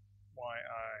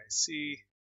 yic.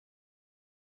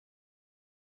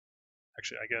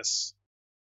 Actually, I guess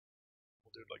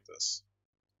we'll do it like this.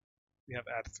 We have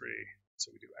add 3,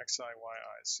 so we do xi,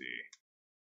 yic,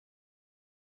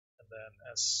 and then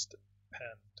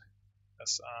append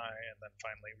si, and then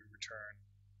finally we return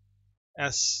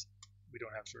s. We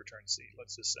don't have to return c,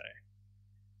 let's just say.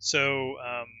 So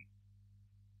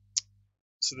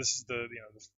so this is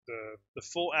the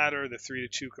full adder, the 3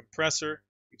 to 2 compressor.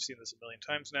 You've seen this a million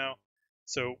times now.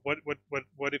 So what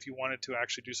if you wanted to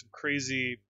actually do some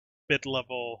crazy bit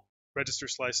level register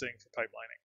slicing for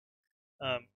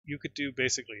pipelining? You could do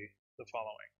basically the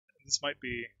following. This might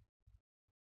be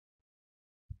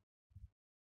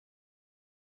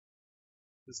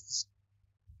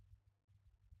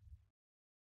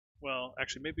well,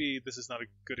 actually, maybe this is not a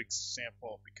good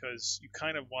example because you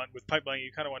kind of want, with pipelining,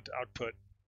 you kind of want to output.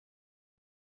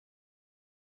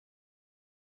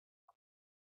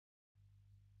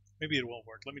 Maybe it won't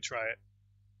work. Let me try it.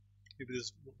 Maybe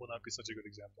this will not be such a good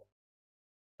example.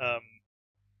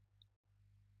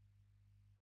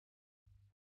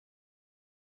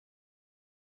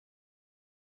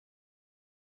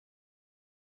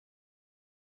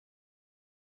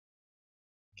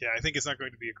 Yeah, I think it's not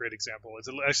going to be a great example. It's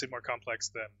actually more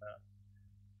complex than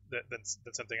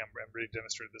something I'm ready to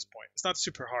demonstrate at this point. It's not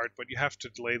super hard, but you have to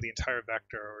delay the entire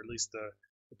vector, or at least the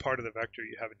part of the vector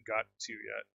you haven't got to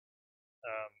yet.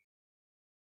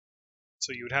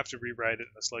 So you would have to rewrite it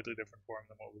in a slightly different form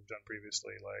than what we've done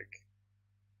previously, like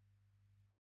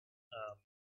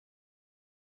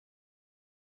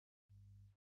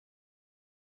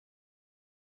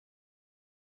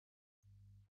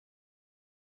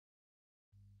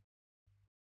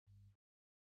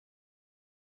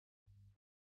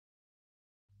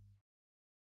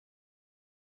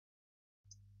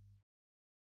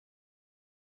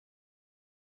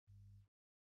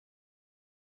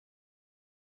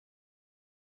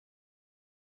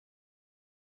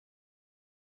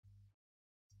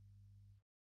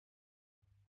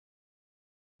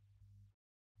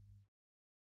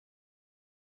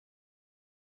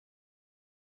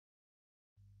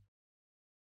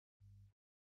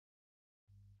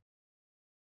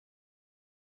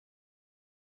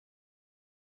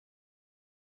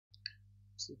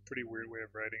it's a pretty weird way of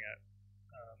writing it.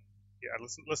 Yeah,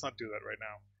 let's not do that right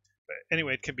now. But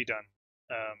anyway, it can be done.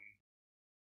 Um,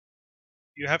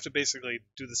 you have to basically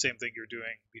do the same thing you're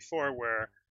doing before, where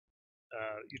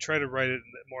you try to write it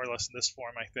in more or less in this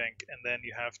form, I think, and then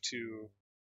you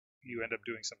end up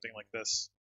doing something like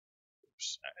this.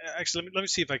 Oops. Actually, let me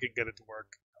see if I can get it to work.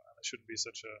 I shouldn't be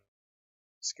such a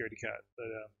scaredy cat, but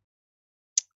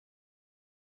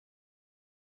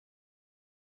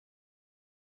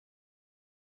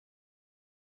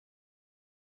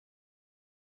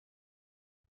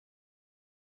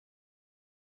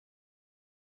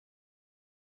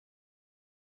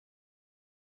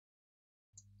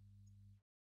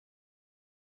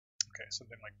okay,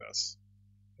 something like this.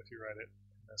 If you write it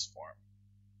in this form,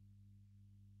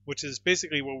 which is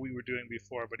basically what we were doing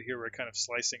before, but here we're kind of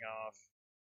slicing off.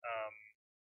 Um,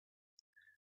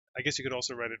 I guess you could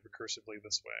also write it recursively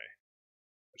this way,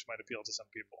 which might appeal to some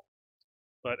people.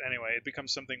 But anyway, it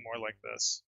becomes something more like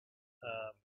this.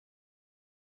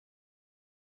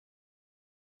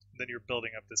 Then you're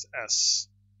building up this S.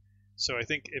 So I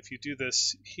think if you do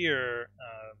this here,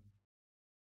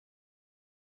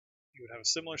 you would have a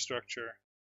similar structure,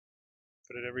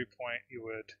 but at every point you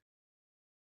would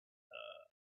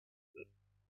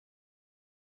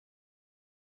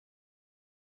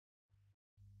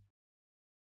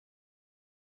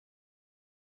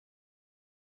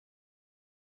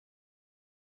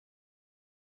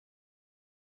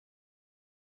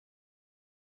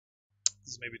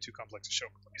this is maybe too complex to show,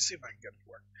 but let me see if I can get it to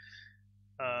work.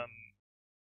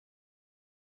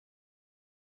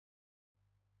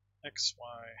 X,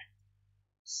 Y,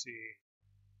 C,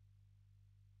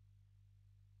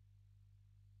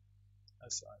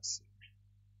 S, I, C.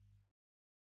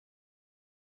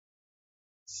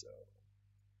 So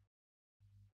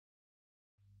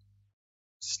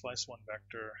slice one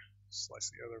vector, slice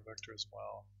the other vector as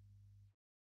well.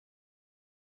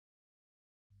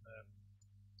 And then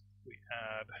we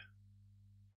add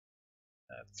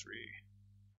 3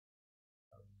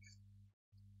 of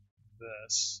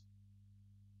this.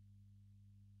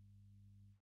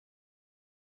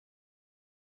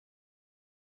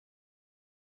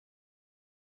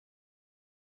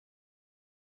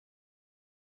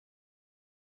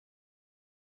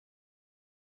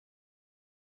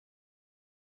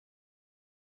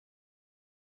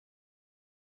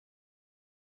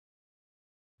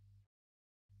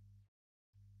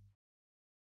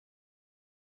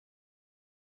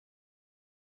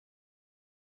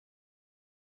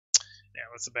 Yeah,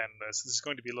 let's abandon this. This is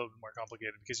going to be a little bit more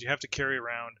complicated because you have to carry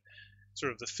around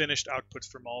sort of the finished outputs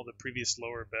from all the previous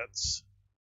lower bits,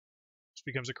 which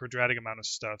becomes a quadratic amount of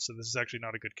stuff. So this is actually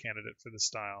not a good candidate for this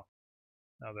style,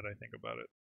 now that I think about it.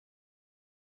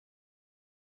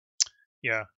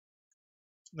 Yeah,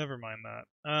 never mind that.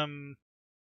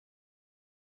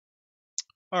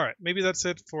 All right, maybe that's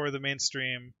it for the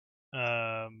mainstream.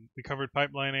 We covered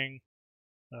pipelining.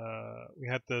 We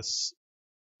had this,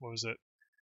 what was it?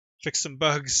 Fix some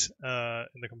bugs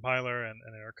in the compiler and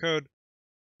in our code.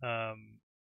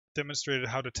 Demonstrated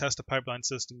how to test a pipeline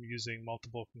system using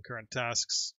multiple concurrent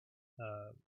tasks,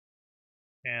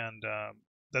 and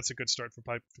that's a good start for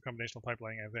combinational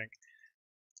pipelining, I think.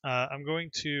 I'm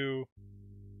going to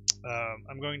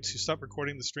stop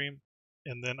recording the stream,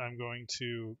 and then I'm going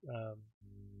to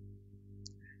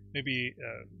maybe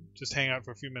just hang out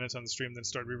for a few minutes on the stream, then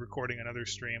start re-recording another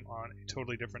stream on a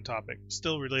totally different topic,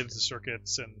 still related to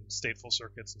circuits and stateful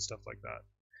circuits and stuff like that.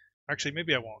 Actually,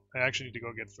 maybe I won't. I actually need to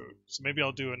go get food, so maybe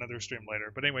I'll do another stream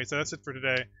later. But anyway, so that's it for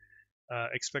today.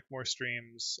 Expect more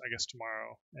streams, I guess,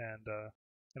 tomorrow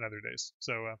and other days.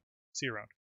 So see you around.